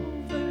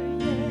over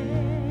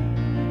yet.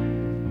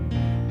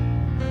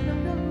 I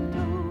don't know who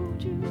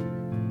told you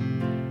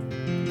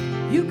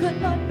you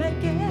could not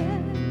make it.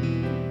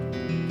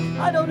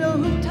 I don't know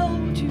who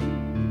told you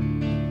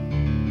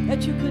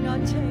that you could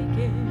not take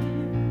it.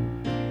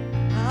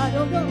 I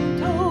don't know who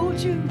told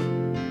you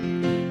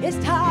it's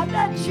time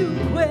that you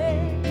quit.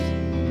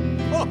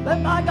 But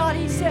my God,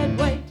 he said,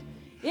 wait,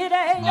 it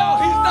ain't Oh,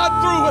 he's not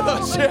through with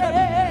us over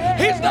yet.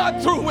 He's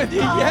not through with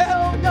you I yet.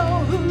 don't know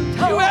who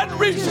told You hadn't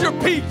reached your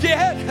peak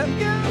yet.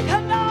 You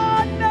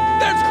cannot make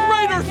There's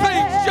greater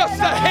things just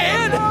it. I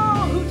ahead. don't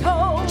know who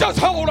told Just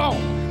hold on.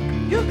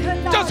 you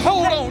cannot Just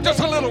hold make on just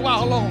a little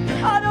while longer.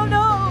 I don't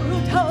know who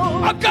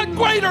told I've got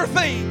greater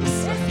things.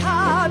 it's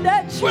time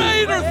that you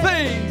Greater quit.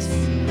 things.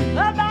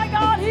 Oh my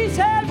God, he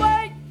said,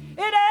 wait,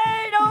 it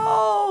ain't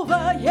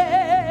over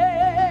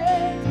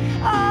yet.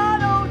 I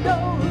don't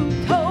know who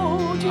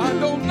told you I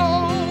don't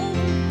know.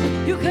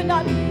 you could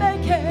not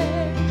make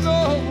it.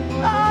 No.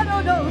 I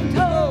don't know who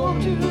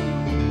told you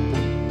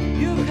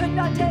you could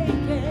not take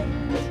it.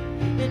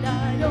 And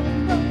I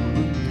don't know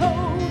who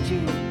told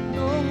you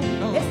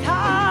No. it's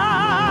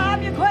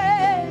time you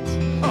quit.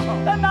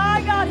 But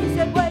my God, he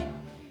said, wait,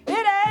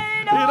 it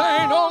ain't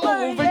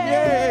over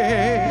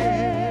yet.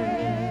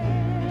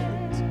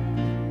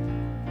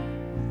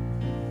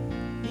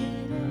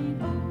 It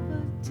ain't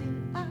over till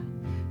I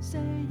say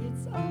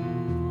it's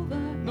over.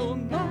 No,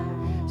 And no. I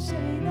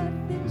say that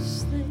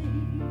this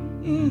thing,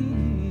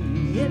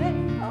 it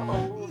ain't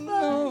over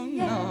No,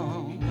 yet.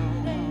 no,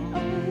 It ain't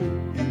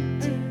over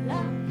till I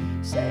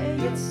say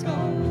it's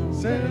over.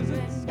 Says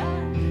it's And I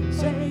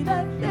say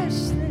that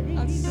this thing, I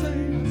say.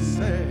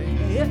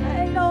 it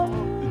ain't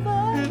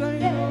over It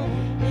ain't yet. over.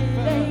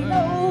 It ain't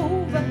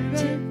over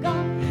till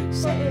God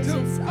says Till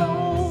it's God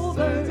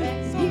over. says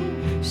it's And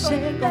he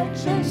said that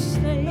this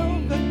thing,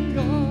 That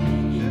God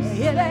is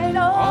it ain't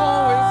over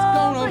always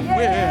gonna yet.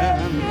 win.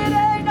 It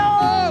ain't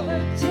over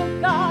till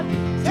God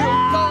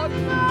says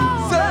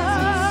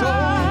it's over.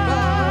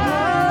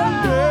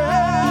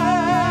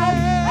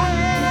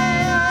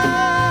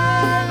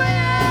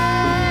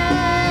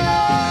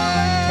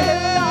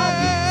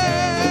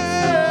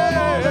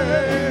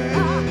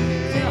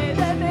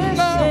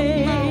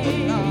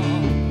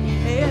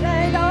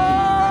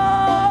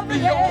 Be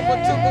over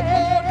till the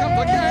Lord comes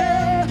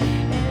again.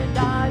 And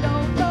I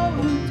don't know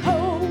who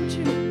told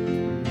you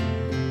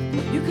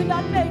you could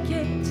not make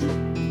it.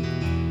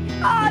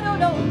 I don't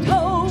know who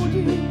told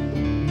you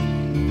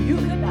you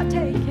could not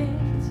take it.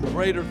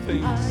 Greater I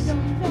things.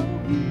 don't know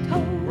who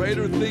told you.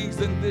 Greater things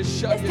than this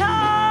shall It's you.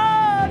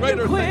 time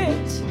Greater to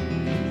quit.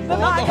 But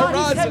On my the God,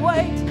 he said, horizon.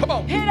 wait, Come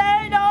on. it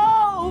ain't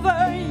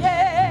over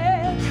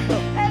yet.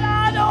 And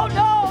I don't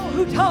know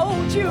who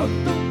told you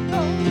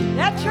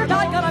that you're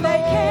not gonna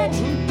make it.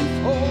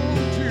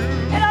 Hold you.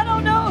 And I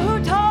don't know who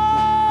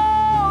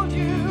told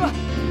you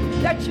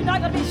that you're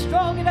not gonna be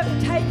strong enough to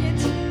take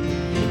it.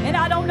 And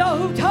I don't know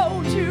who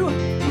told you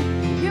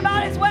you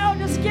might as well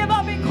just give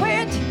up and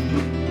quit.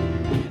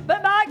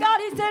 But my God,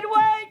 he said,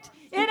 wait,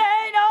 it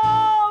ain't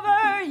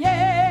over yet.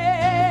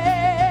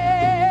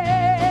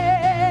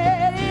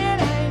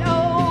 It ain't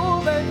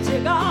over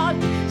till God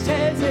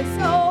says it's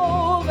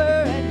over.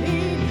 And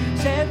he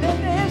said that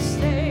this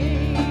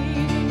thing,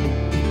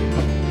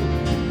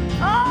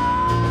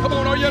 oh, Come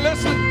on, are you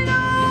listening? it ain't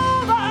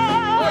over.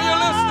 Are you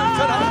listening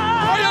tonight?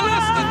 Are you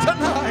listening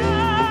tonight?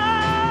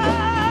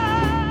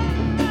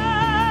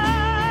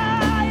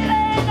 It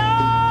ain't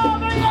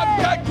over yet. I've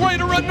got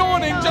greater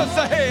anointing just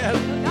ahead.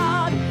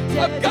 God I've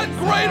says got it's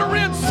greater over.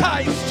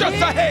 insights just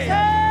He ahead.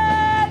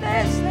 said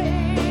this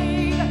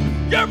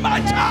thing, You're my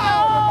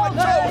child,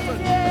 my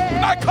chosen,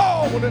 my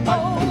called, and my.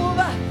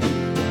 over.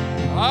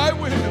 I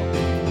will.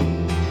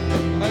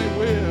 I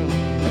will.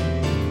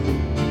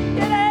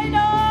 It ain't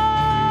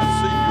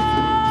See you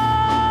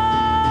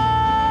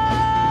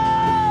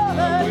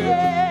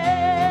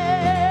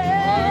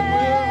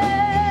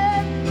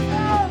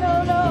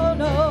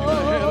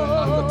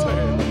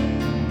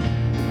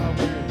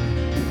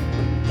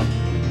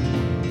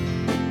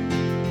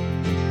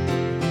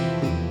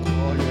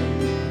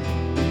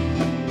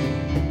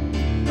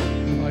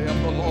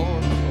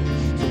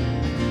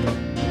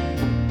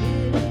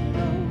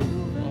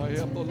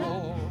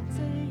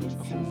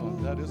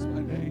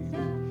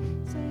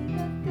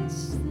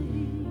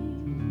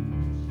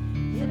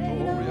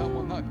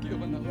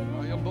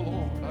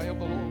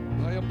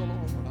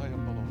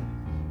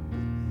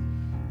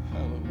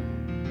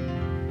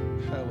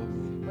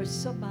for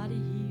somebody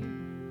here.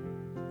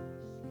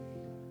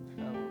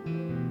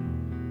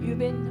 You've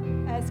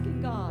been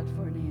asking God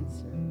for an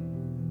answer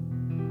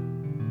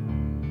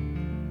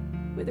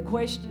with the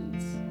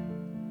questions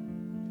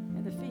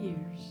and the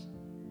fears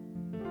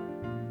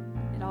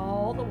and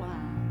all the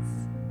whys.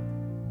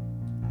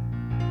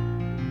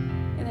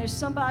 And there's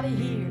somebody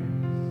here.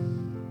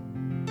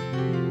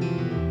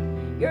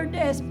 You're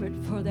desperate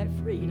for that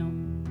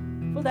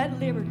freedom, for that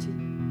liberty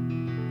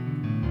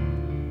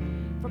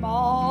from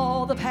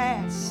all the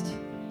past,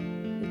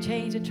 the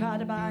chains that try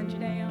to bind you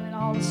down, and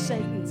all of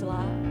Satan's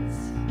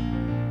lies.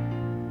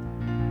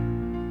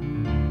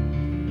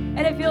 And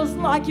it feels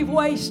like you've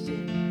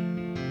wasted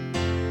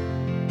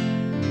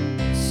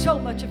so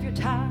much of your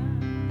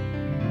time.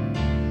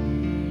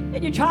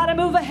 And you try to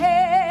move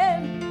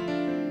ahead,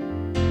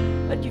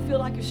 but you feel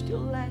like you're still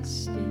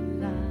last in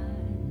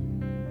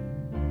line.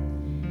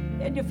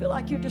 And you feel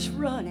like you're just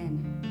running,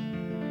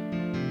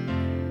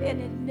 and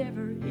it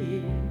never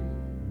is.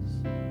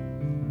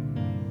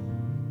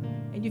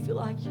 And you feel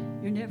like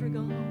you're never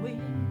gonna win.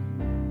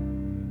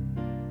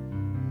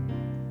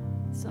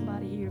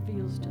 Somebody here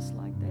feels just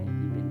like that.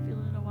 You've been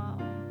feeling it a while.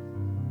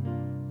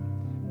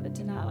 But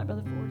tonight, like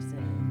Brother Ford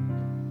said,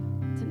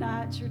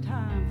 tonight's your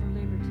time for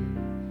liberty.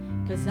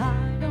 'Cause I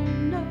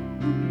don't know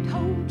who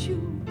told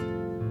you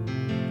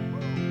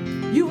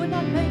you would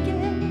not make it.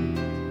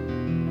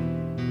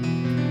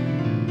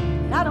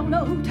 And I don't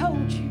know who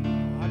told you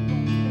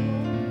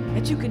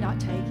that you could not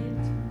take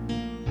it.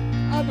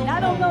 And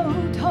I don't know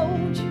who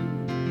told you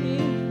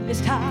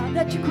it's time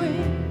that you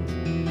quit.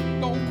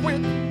 Don't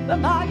quit. But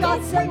my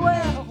God said,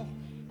 well,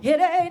 it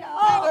ain't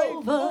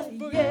over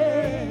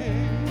yet.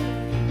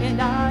 And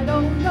I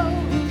don't know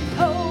who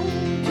told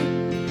you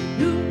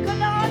you could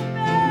not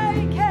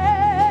make it.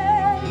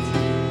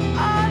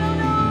 I don't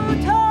know who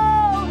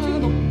told you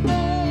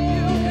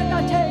you could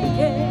not take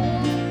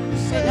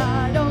it. And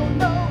I don't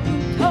know who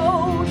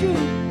told you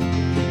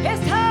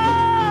it's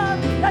time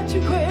that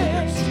you quit.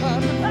 It's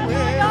time to But my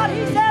quit. God,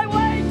 He said,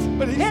 wait,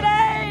 But he it said,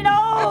 ain't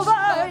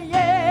over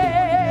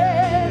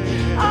yet.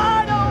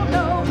 I don't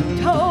know who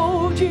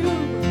told you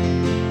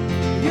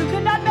you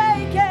could not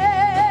make it.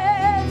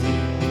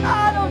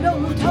 I don't know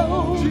who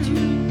told you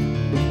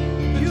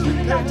you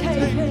could not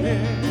take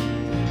it.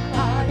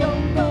 I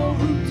don't know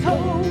who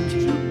told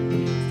you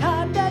it's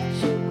time that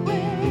you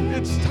quit.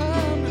 It's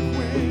time to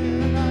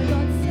quit. My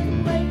God said,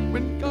 wait,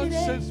 When God it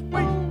says, ain't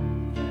wait.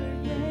 over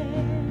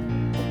yet.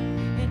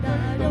 And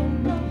I don't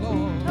know who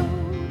Lord.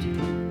 told you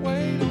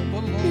Wait on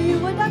the you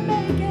Lord. would not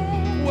make it.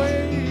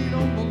 Wait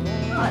on the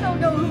I Lord. don't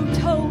know who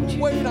told you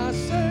Wait, I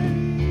say.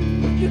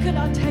 you could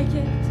not take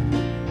it.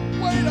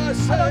 Wait, I I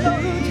don't know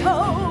who say.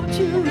 told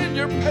you In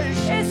your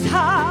patience. it's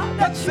time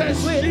that That you says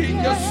quit. she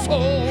your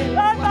soul.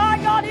 But my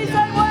God, He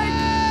said, wait,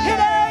 it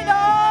ain't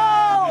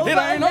over. It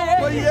ain't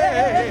over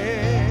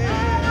yet. I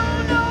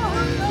don't know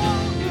who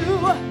told you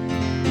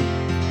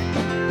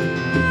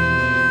you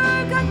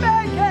could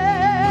make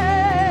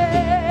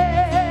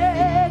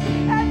it,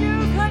 and you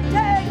could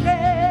take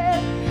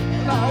it.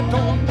 And I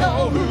don't know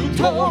who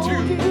told you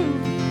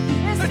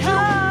it's that you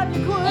time to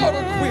ought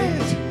to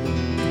quit.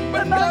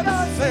 But my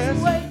God says,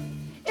 wait,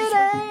 it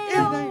ain't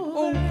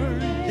over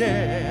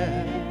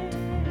yet.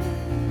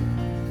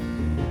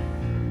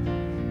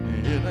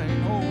 It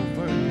ain't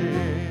over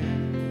yet.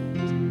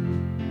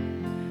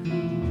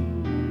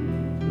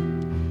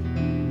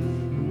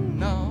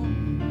 No,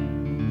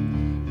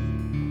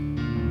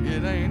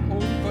 it ain't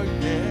over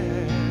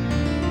yet.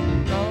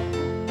 No,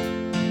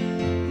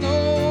 no,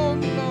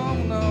 no,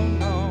 no,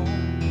 no.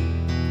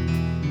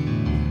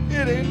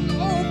 It ain't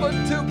over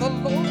till the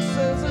Lord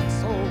says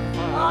it's over.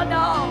 Oh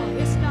no,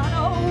 it's not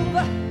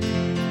over.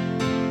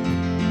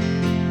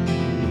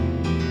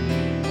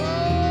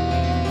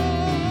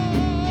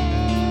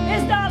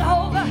 It's not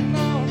over.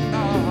 No,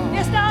 no.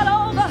 It's not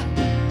over.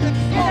 It's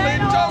only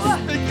ain't just over.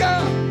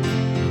 begun.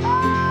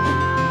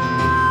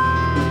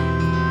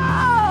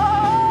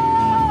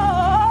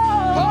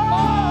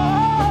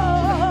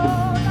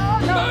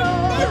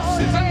 My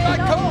mercies and my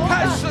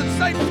compassions,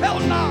 they fail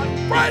not.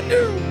 Brand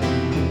new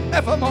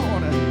every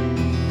morning.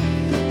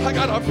 I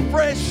got a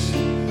fresh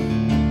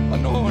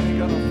anointing,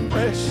 got a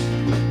fresh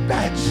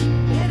batch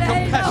of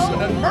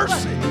compassion and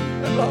mercy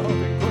and love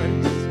and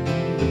grace.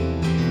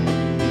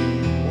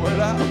 Pour it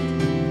out.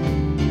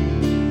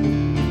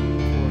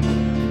 Pour it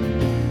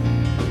out.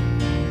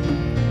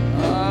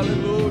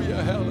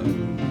 Hallelujah,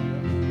 hallelujah.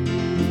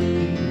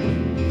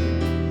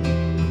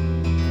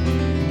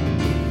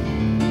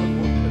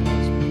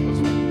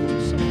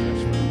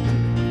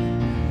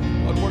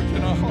 God, work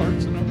in our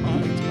hearts and our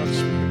minds and our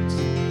spirits.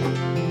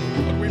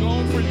 God, we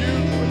long for you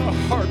and our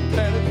heart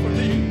panted for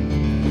thee.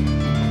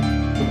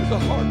 As a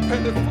heart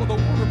panted for the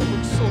water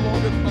brook, so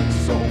longeth my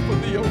soul for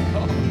thee, O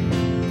God.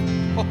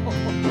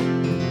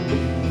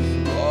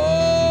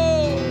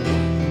 Oh,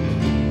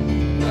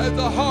 as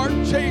a heart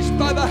chased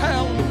by the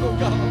hounds, O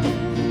God,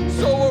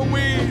 so are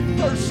we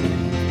thirsty,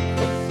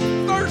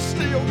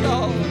 thirsty, O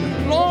God,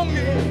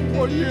 longing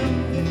for you,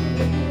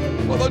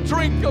 for the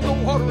drink of the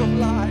water of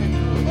life.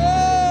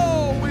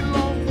 Oh, we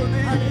long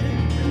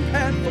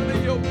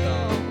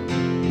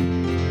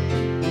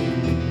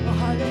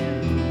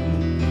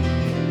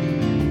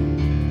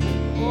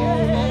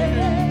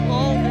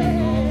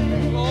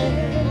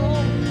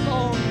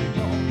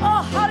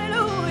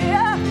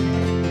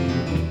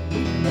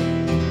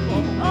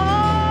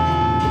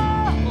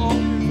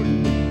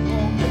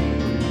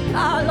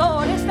Ah,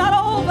 Lord, it's not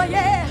over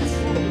yet.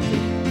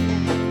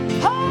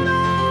 Hold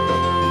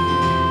on,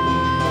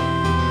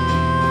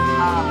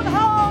 hold on.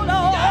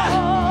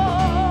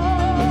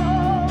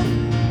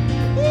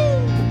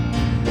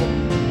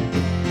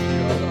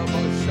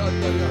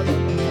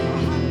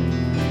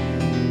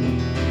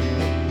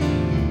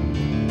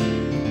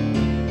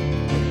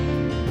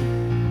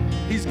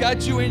 He's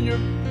got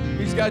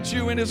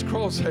you in his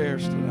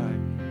crosshairs tonight.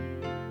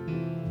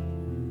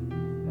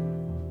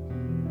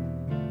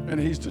 And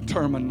he's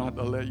determined not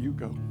to let you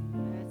go.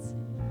 That's it.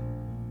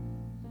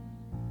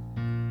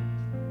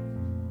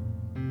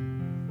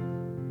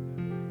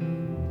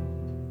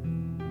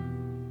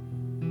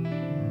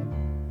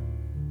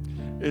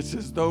 It's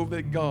as though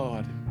that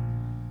God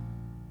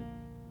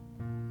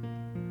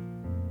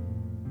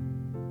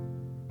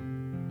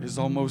has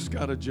almost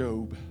got a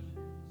Job.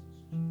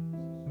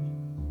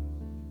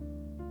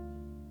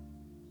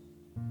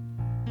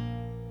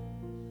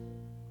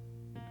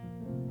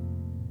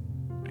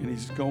 And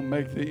he's going to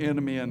make the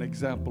enemy an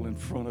example in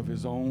front of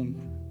his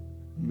own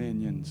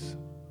minions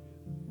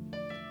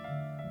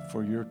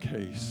for your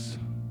case.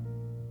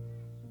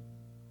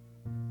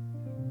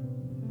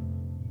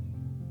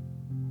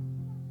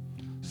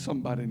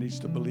 Somebody needs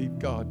to believe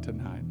God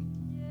tonight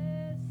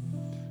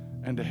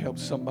and to help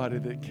somebody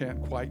that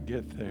can't quite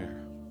get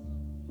there.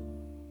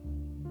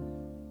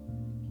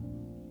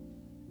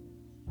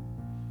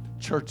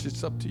 Church,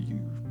 it's up to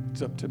you.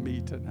 It's up to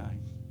me tonight.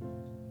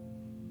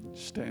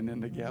 Stand in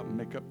the gap and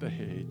make up the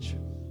hedge.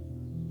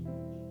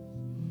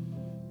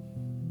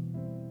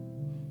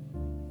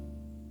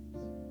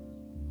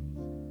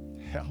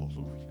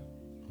 Hallelujah.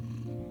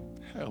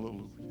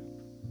 Hallelujah.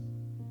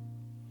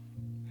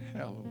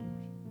 Hallelujah.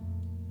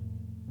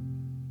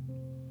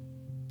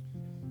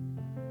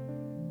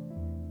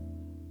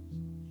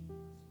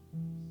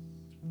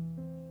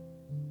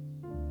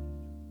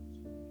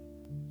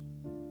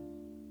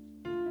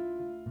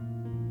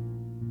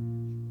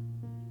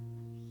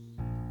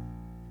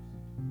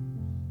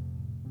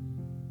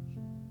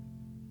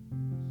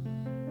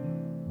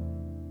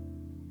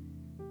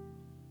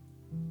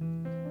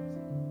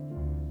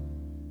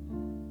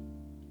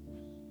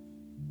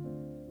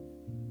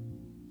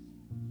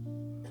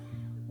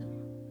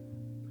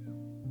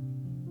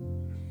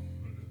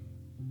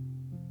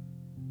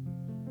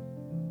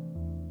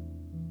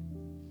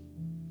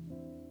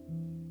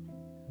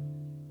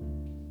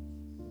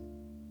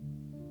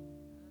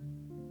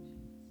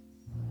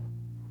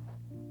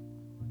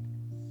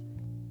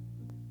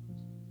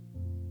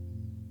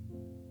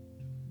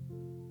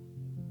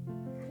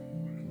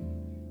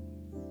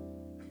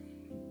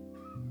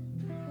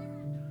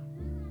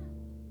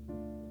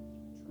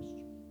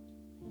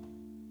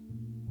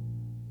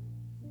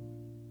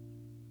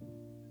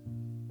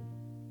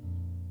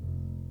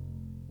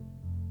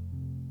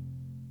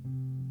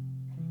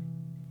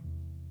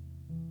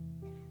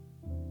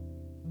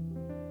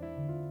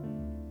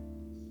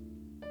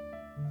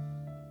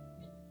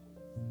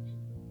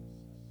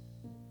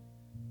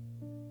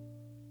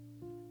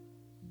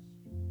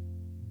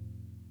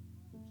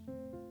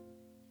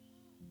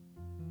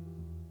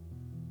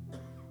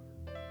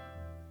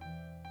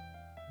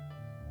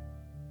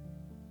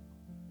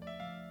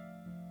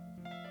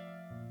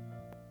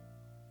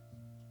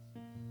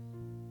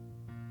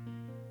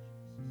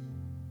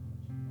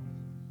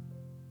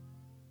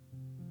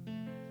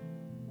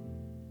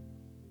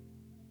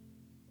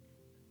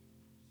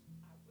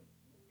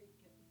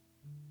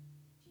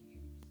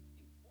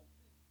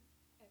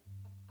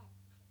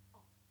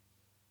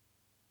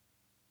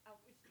 I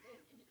was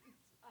standing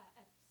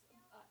inside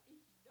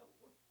somebody's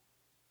door,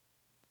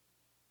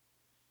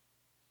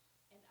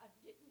 and I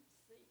didn't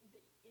see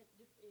the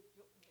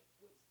individual that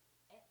was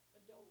at the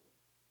door,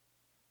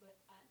 but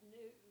I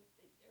knew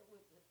that there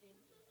was an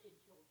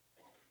individual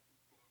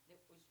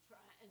that was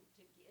trying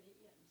to get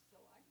in,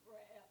 so I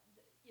grabbed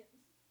the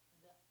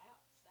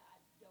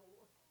outside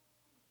door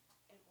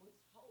and was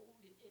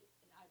holding it,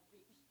 and I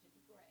reached and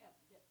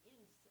grabbed the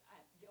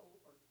inside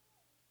door,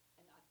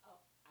 and I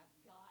thought, I've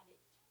got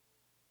it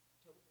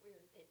to where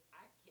that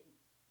I can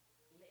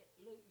let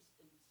loose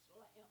and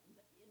slam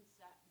the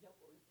inside door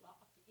and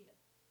lock it.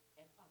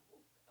 And I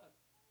woke up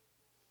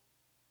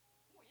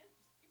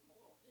Wednesday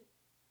morning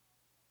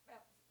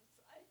about the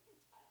same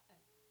time.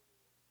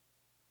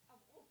 I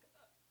woke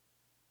up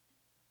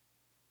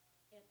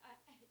and I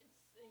had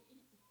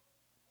seen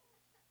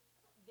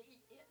the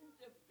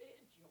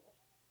individual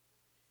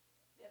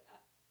that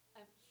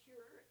I'm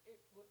sure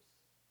it was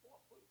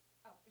what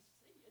I was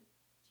seeing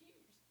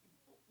Tuesday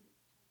morning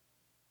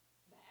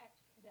back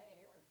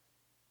there.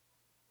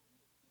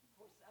 Of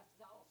course, I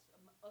saw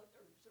some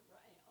others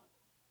around,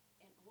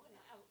 and when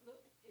I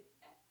looked at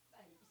that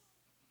face,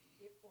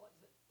 it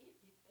wasn't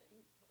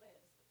anything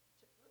pleasant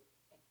to look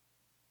at.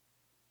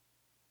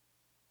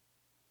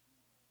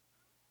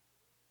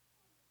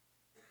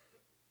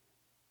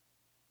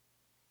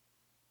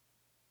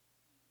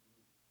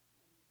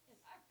 And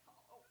I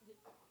called and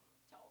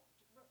talked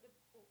to Brother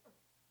Ford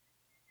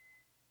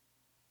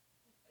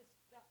because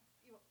I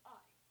feel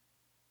like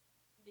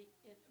the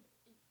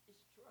enemy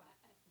is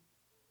trying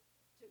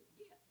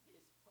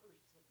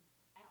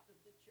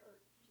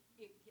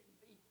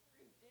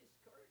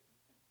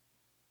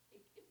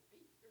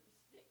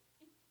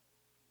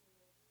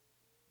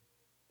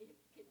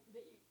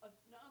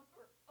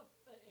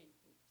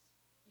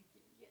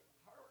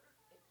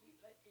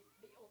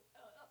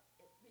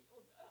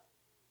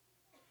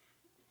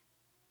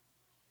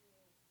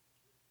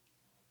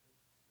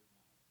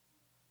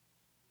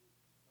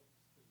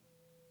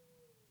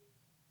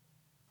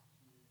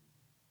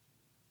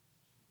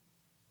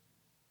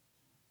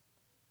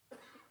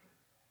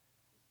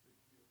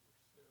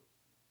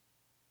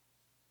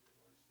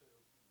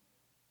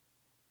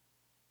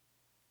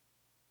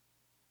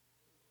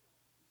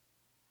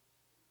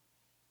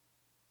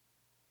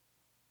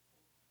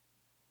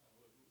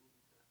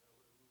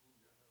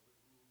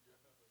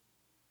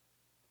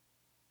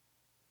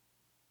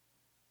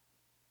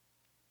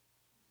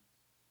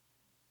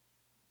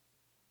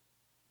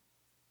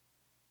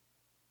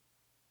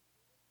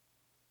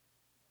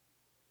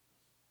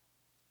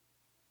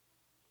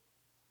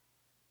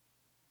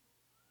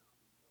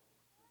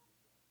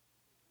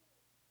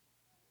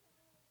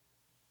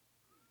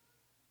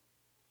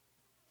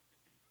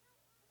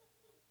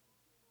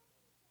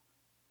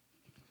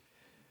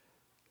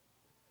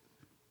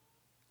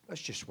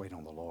Let's just wait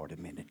on the Lord a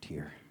minute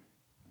here.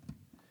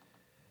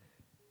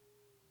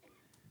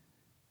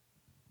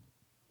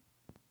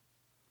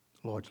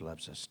 The Lord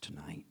loves us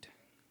tonight.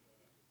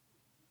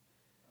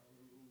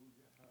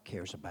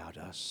 Cares about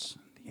us,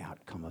 the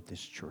outcome of this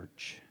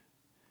church,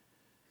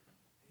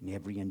 and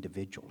every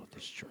individual of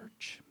this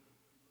church,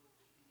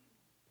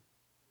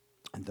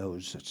 and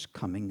those that's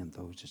coming and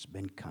those that's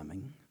been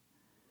coming.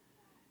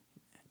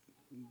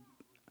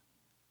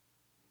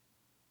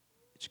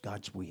 It's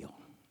God's will.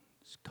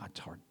 It's God's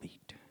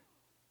heartbeat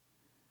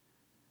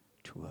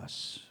to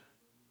us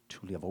to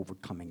live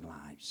overcoming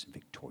lives,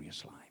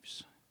 victorious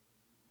lives.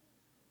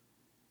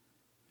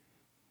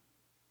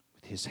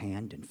 With His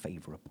hand and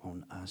favor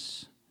upon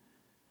us,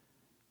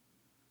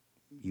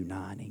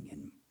 uniting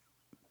and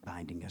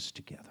binding us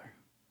together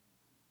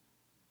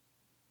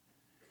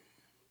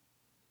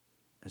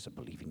as a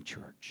believing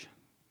church,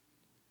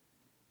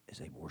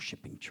 as a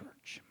worshiping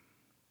church.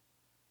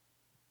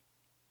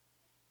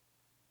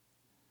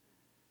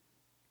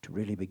 To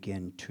really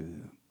begin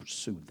to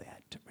pursue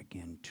that, to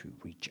begin to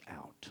reach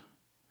out,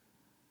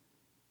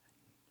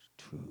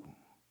 to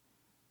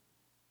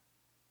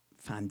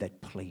find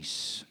that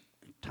place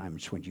at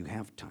times when you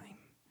have time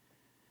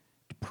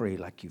to pray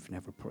like you've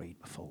never prayed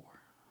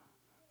before.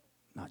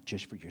 Not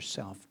just for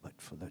yourself, but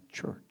for the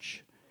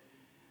church,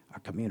 our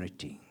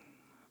community,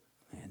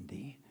 and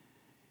the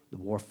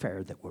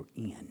warfare that we're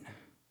in.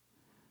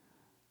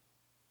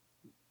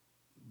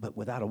 But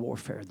without a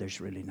warfare, there's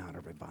really not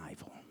a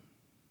revival.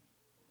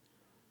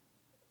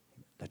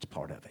 That's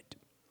part of it.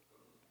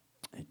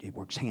 It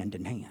works hand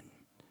in hand.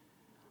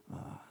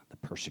 The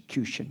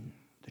persecution,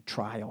 the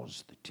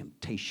trials, the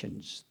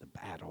temptations, the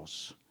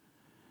battles.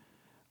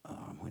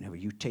 Whenever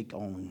you take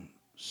on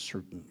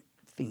certain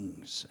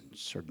things and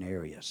certain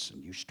areas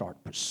and you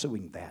start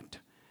pursuing that,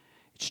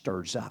 it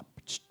stirs up.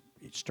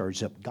 It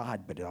stirs up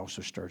God, but it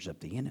also stirs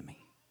up the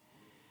enemy.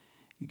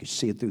 You can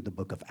see it through the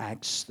book of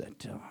Acts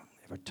that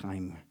every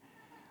time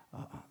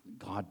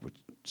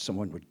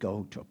someone would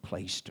go to a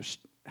place to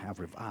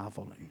have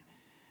revival, and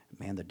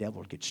man, the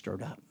devil would get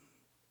stirred up,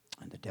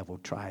 and the devil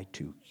would try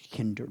to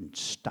hinder and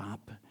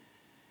stop,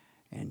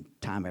 and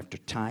time after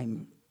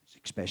time,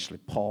 especially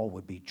Paul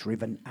would be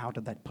driven out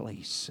of that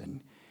place,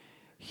 and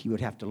he would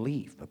have to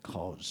leave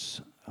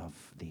because of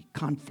the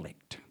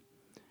conflict,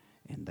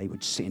 and they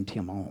would send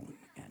him on,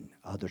 and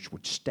others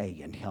would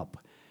stay and help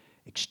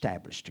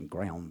establish and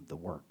ground the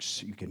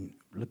works. You can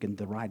look in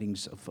the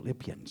writings of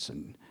Philippians,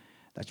 and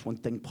that's one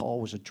thing Paul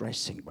was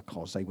addressing,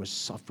 because they were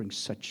suffering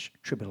such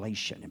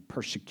tribulation and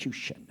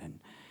persecution,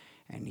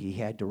 and he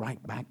had to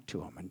write back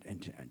to them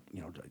and to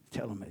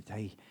tell them that,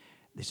 hey,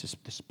 this is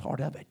part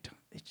of it.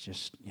 It's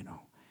just,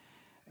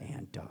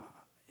 and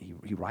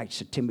he writes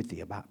to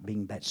Timothy about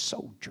being that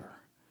soldier,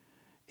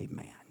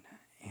 amen.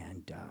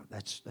 And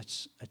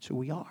that's who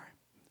we are.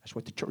 That's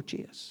what the church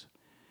is.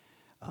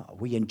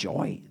 We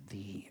enjoy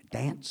the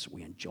dance,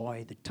 we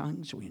enjoy the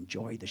tongues, we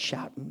enjoy the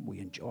shouting,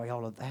 we enjoy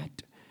all of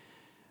that.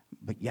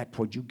 But yet,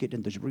 when you get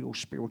in those real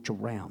spiritual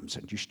realms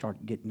and you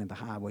start getting in the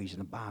highways and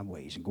the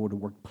byways and go to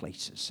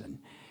workplaces and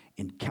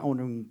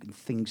encountering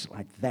things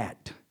like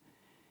that,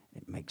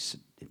 it makes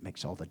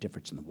all the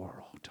difference in the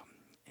world.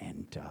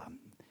 And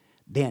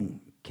then,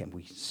 can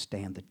we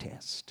stand the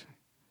test?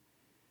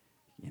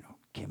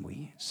 Can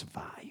we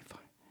survive?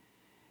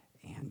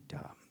 And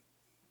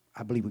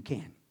I believe we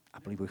can. I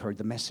believe we heard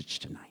the message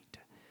tonight.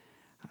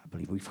 I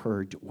believe we've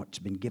heard what's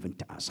been given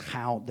to us,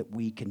 how that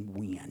we can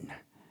win.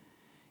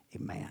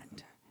 Amen.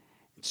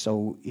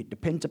 So it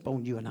depends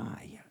upon you and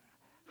I.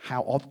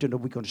 How often are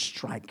we going to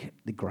strike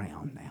the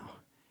ground now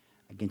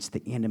against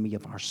the enemy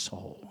of our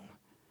soul?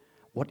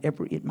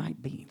 Whatever it might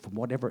be, from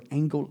whatever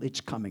angle it's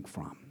coming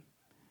from.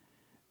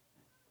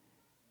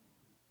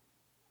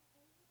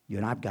 You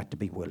and I've got to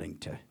be willing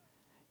to,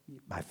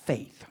 by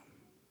faith,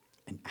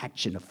 an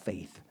action of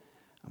faith,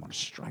 I'm going to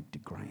strike the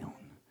ground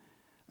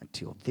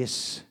until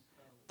this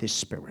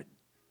spirit,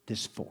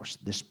 this force,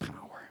 this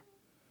power,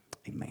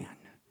 amen,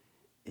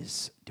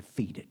 is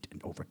defeated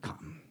and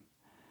overcome.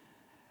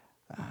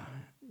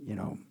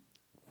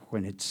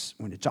 When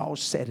it's all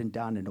said and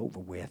done and over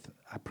with,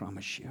 I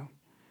promise you,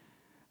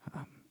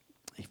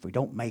 if we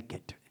don't make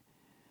it,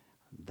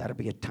 that'll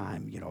be a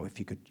time, if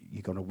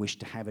you're going to wish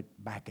to have it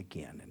back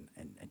again,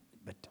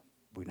 but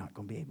we're not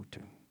going to be able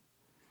to.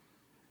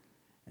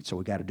 And so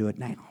we got to do it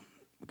now.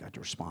 We got to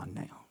respond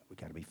now. We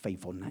got to be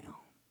faithful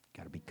now.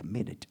 Got to be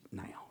committed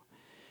now.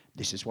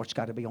 This is what's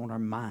got to be on our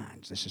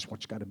minds. This is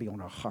what's got to be on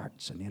our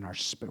hearts and in our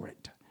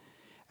spirit.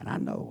 And I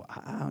know,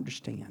 I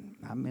understand.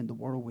 I'm in the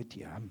world with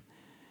you. I'm,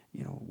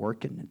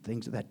 working and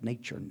things of that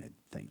nature. And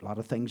a lot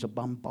of things will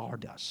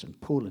bombard us and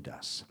pull at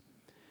us.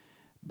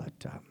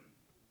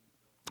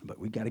 But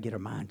we got to get our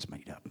minds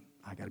made up.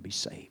 I got to be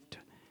saved.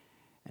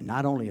 And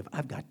not only have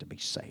I've got to be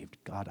saved,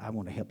 God, I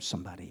want to help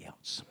somebody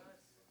else.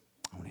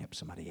 I want to help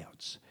somebody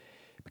else.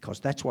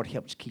 Because that's what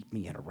helps keep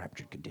me in a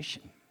raptured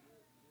condition.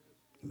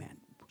 Amen.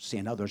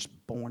 Seeing others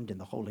born in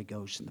the Holy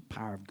Ghost and the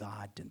power of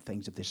God and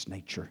things of this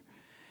nature.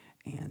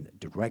 and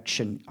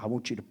direction. I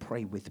want you to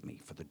pray with me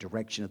for the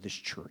direction of this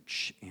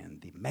church and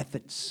the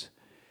methods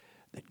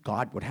that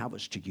God would have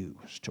us to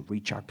use to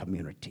reach our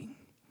community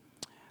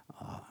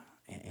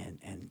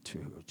and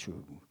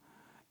to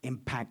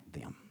impact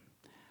them.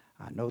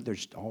 I know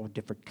there's all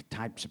different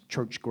types of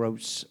church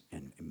growths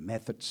and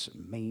methods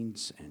and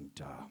means and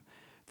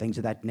things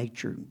of that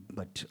nature,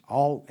 but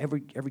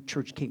every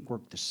church can't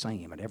work the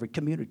same, and every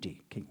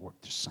community can't work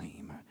the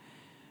same.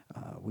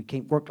 We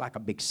can't work like a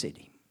big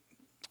city.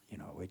 You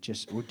know,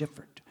 we're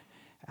different.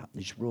 Out in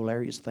these rural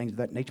areas, things of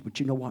that nature, but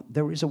you know what?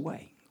 There is a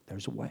way.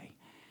 There's a way.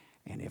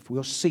 And if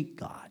we'll seek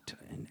God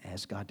and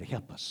ask God to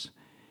help us,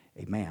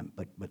 amen.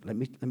 But let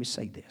me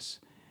say this.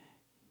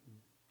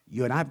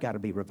 You and I've got to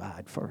be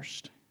revived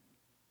first.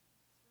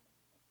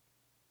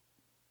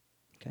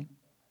 Okay?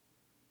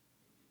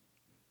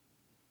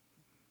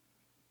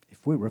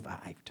 If we're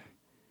revived,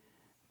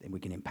 then we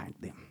can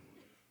impact them.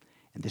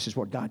 And this is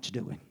what God's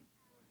doing.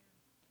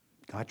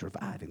 God's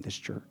reviving this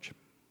church.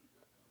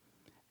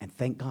 And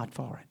thank God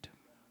for it.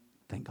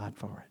 Thank God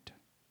for it.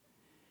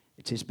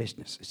 It's His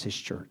business. It's His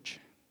church.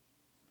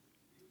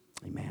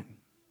 Amen.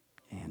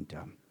 And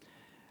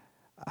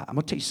I'm going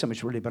to tell you something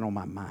that's really been on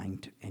my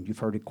mind, and you've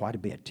heard it quite a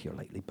bit here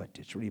lately, but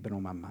it's really been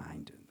on my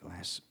mind the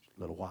last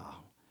little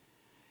while.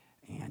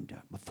 And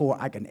before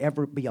I can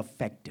ever be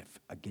effective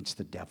against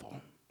the devil,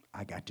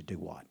 I got to do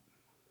what?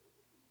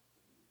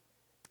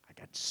 I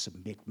got to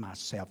submit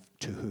myself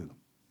to who?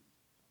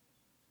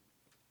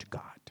 To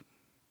God.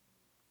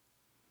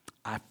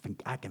 I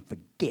can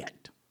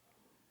forget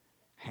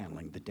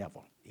handling the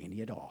devil,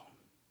 any at all,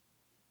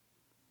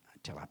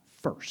 until I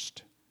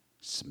first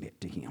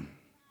submit to Him.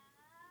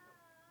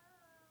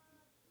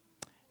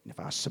 And if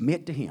I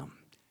submit to Him,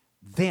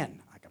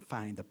 then I can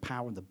find the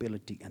power and the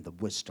ability and the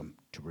wisdom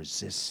to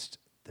resist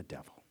the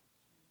devil.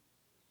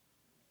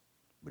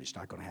 But it's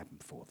not going to happen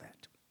before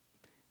that.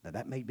 Now,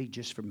 that may be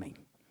just for me,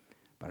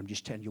 but I'm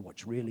just telling you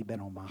what's really been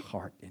on my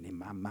heart and in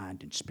my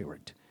mind and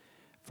spirit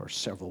for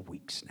several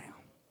weeks now.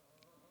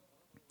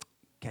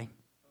 Okay?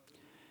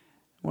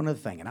 One other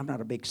thing, and I'm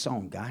not a big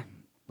song guy,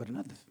 but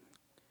another thing.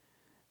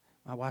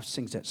 My wife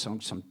sings that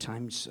song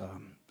sometimes.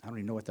 I don't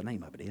even know what the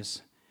name of it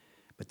is.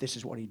 But this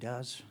is what He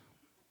does.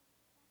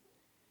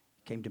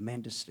 He came to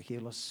mend us, to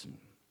heal us.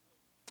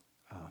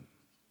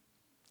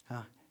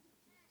 And,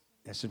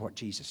 this is what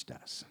Jesus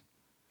does.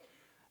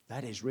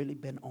 That has really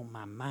been on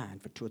my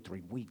mind for 2 or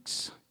 3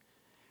 weeks.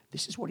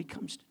 This is what He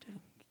comes to do.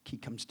 He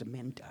comes to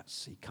mend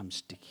us. He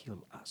comes to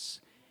heal us.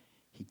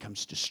 He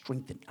comes to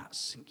strengthen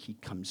us.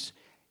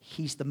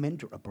 He's the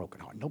mender of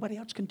broken heart. Nobody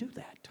else can do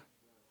that.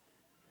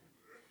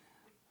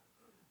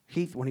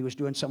 Heath, when he was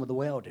doing some of the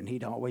welding,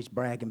 he'd always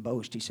brag and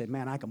boast. He said,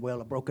 man, I can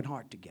weld a broken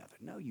heart together.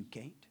 No, you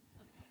can't.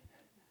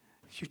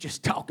 You're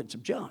just talking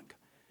some junk.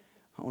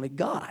 Only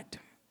God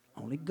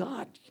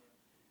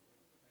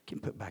can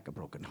put back a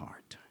broken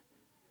heart.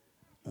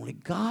 Only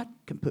God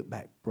can put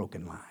back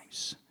broken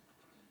lives.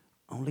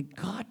 Only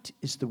God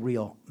is the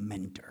real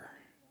mender.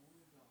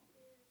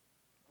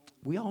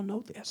 We all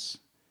know this.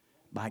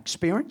 By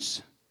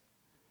experience,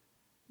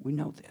 we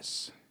know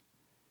this.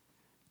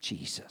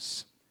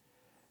 Jesus.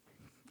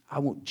 I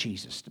want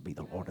Jesus to be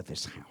the Lord of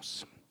this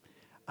house.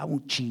 I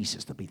want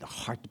Jesus to be the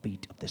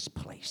heartbeat of this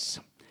place.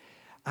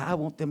 I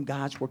want them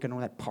guys working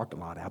on that parking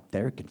lot out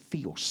there can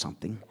feel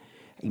something,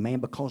 amen,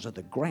 because of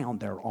the ground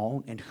they're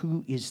on and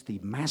who is the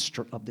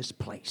master of this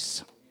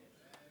place.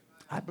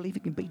 I believe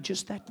it can be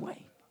just that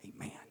way,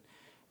 amen.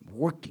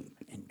 Working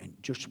and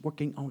just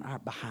working on our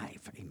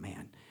behalf,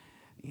 amen.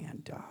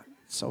 And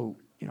so,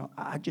 you know,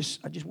 I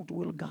just want the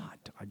will of God.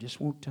 I just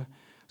want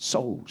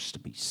souls to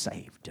be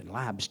saved and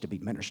lives to be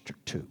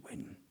ministered to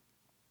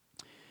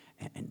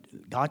and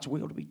God's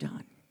will to be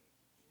done.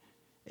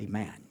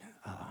 Amen.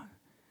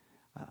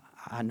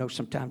 I know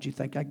sometimes you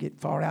think I get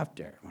far out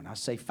there when I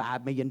say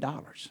 $5 million.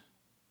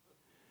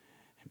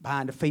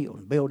 Buying a field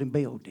and building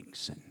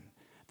buildings and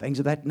things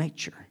of that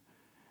nature.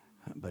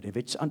 But if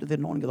it's under the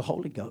anointing of the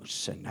Holy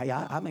Ghost, and hey,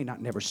 I may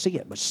not never see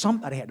it, but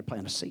somebody had to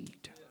plant a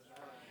seed.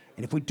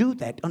 And if we do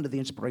that under the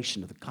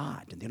inspiration of the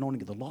God and the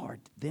anointing of the Lord,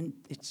 then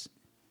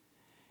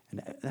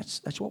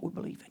that's what we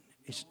believe in.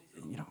 It's,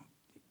 you know,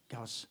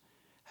 because,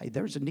 hey,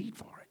 there's a need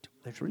for it.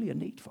 There's really a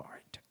need for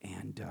it.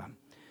 And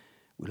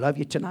we love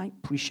you tonight.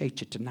 Appreciate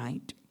you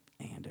tonight.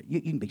 And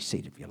you can be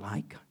seated if you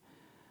like.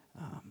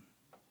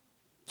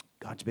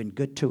 God's been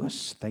good to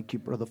us. Thank you,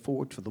 Brother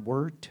Ford, for the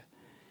word.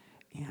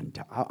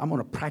 And I'm going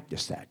to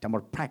practice that. I'm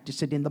going to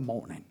practice it in the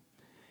morning.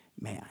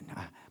 Man,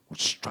 I will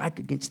strike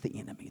against the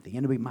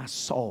enemy of my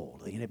soul,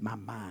 the enemy of my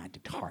mind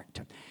and heart.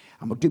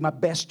 I'm going to do my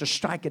best to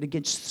strike it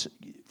against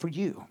for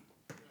you.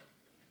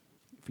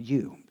 For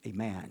you,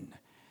 amen.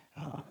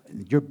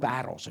 Your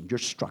battles and your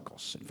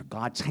struggles, and for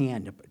God's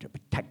hand of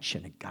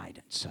protection and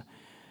guidance.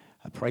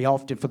 I pray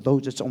often for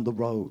those that's on the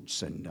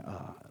roads and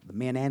the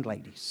men and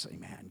ladies,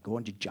 amen,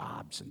 going to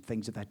jobs and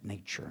things of that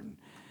nature.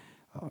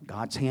 And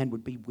God's hand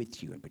would be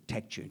with you and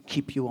protect you and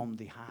keep you on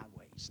the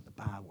highways, the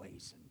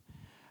byways, and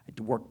at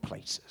the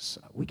workplaces.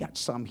 We got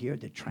some here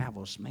that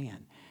travels,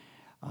 man,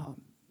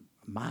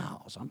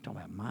 miles. I'm talking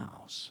about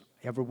miles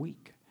every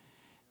week.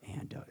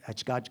 And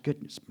that's God's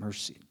goodness,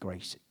 mercy, and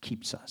grace. It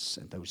keeps us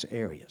in those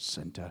areas.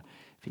 And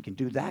if He can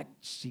do that,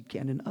 He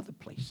can in other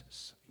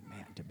places.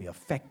 Amen. To be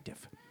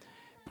effective.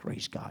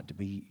 Praise God. To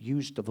be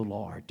used of the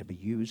Lord. To be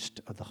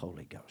used of the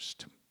Holy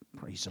Ghost.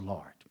 Praise the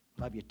Lord.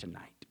 Love you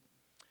tonight.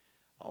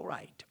 All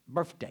right.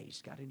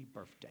 Birthdays. Got any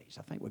birthdays?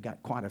 I think we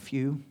got quite a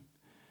few.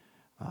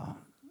 I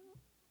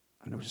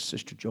know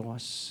Sister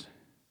Joyce.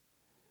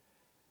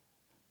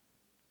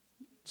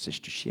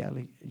 Sister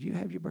Shelley. Do you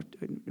have your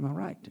birthday? Am I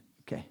right?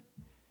 Okay.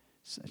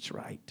 So that's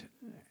right.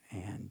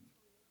 And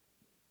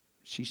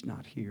she's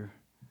not here.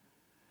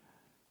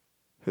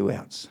 Who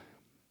else?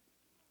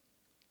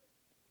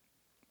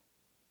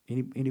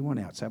 Anyone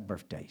else have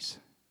birthdays?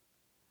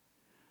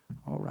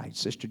 All right,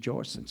 Sister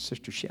Joyce and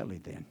Sister Shelley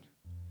then.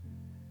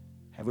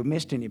 Have we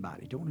missed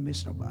anybody? Don't want to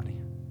miss nobody.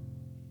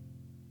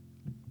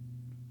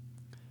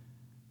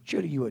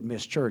 Surely you wouldn't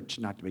miss church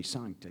not to be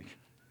sung to.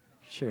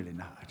 Surely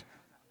not.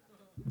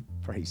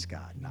 Praise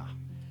God. No.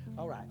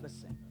 All right, let's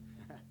sing.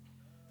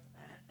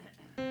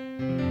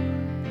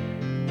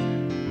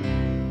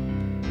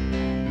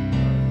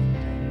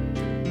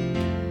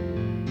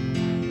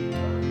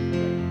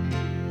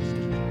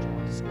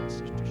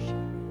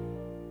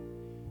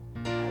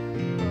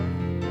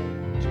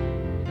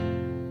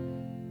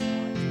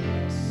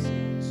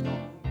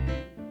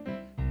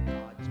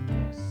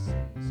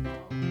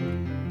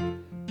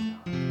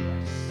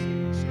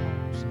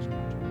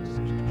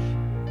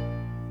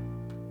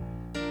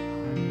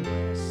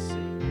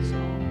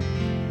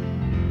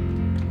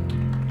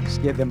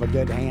 Give them a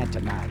good hand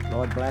tonight.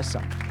 Lord bless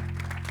them.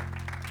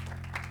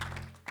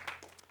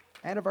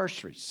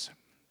 Anniversaries.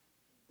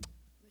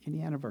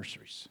 Any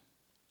anniversaries?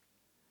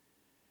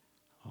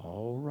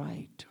 All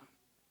right.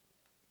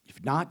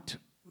 If not,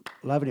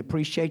 love and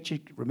appreciate you.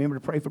 Remember to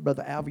pray for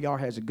Brother Alviar.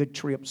 Has a good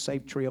trip,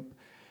 safe trip,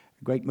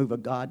 a great move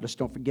of God. Let's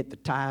don't forget the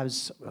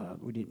tithes.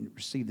 We didn't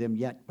receive them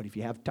yet, but if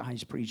you have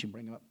tithes, please you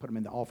bring them up, put them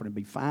in the offering and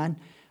be fine.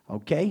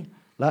 Okay?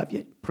 Love you.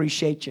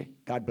 Appreciate you.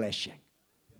 God bless you.